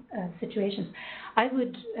situations. I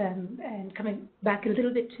would, and coming back a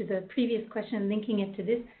little bit to the previous question, linking it to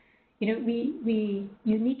this, you know,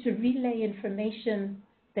 you need to relay information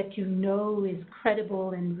that you know is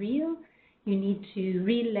credible and real. You need to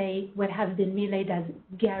relay what has been relayed as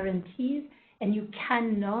guarantees, and you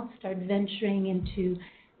cannot start venturing into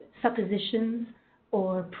suppositions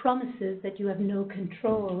or promises that you have no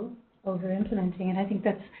control over implementing. And I think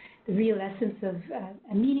that's the real essence of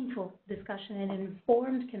a meaningful discussion and an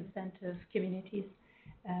informed consent of communities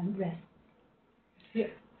rests. Yeah.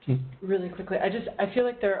 Really quickly, I feel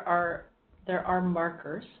like there are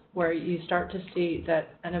markers where you start to see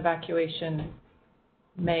that an evacuation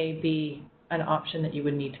may be an option that you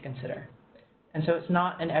would need to consider. And so it's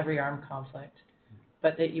not an every armed conflict,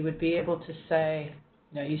 but that you would be able to say,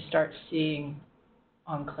 you know, you start seeing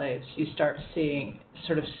enclaves, you start seeing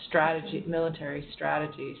sort of military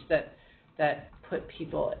strategies that put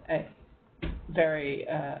people at very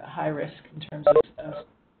high risk in terms of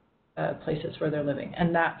places where they're living.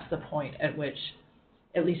 And that's the point at which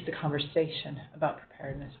at least the conversation about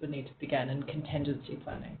preparedness would need to begin and contingency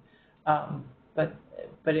planning.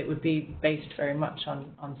 But it would be based very much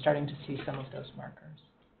on starting to see some of those markers.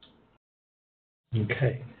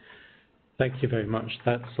 Okay. Thank you very much.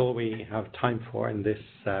 That's all we have time for in this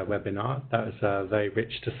webinar. That was a very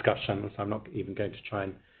rich discussion, so I'm not even going to try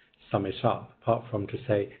and sum it up, apart from to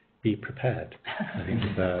say, be prepared. I think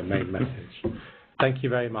is the main message. Thank you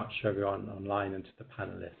very much, everyone online, and to the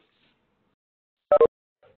panelists.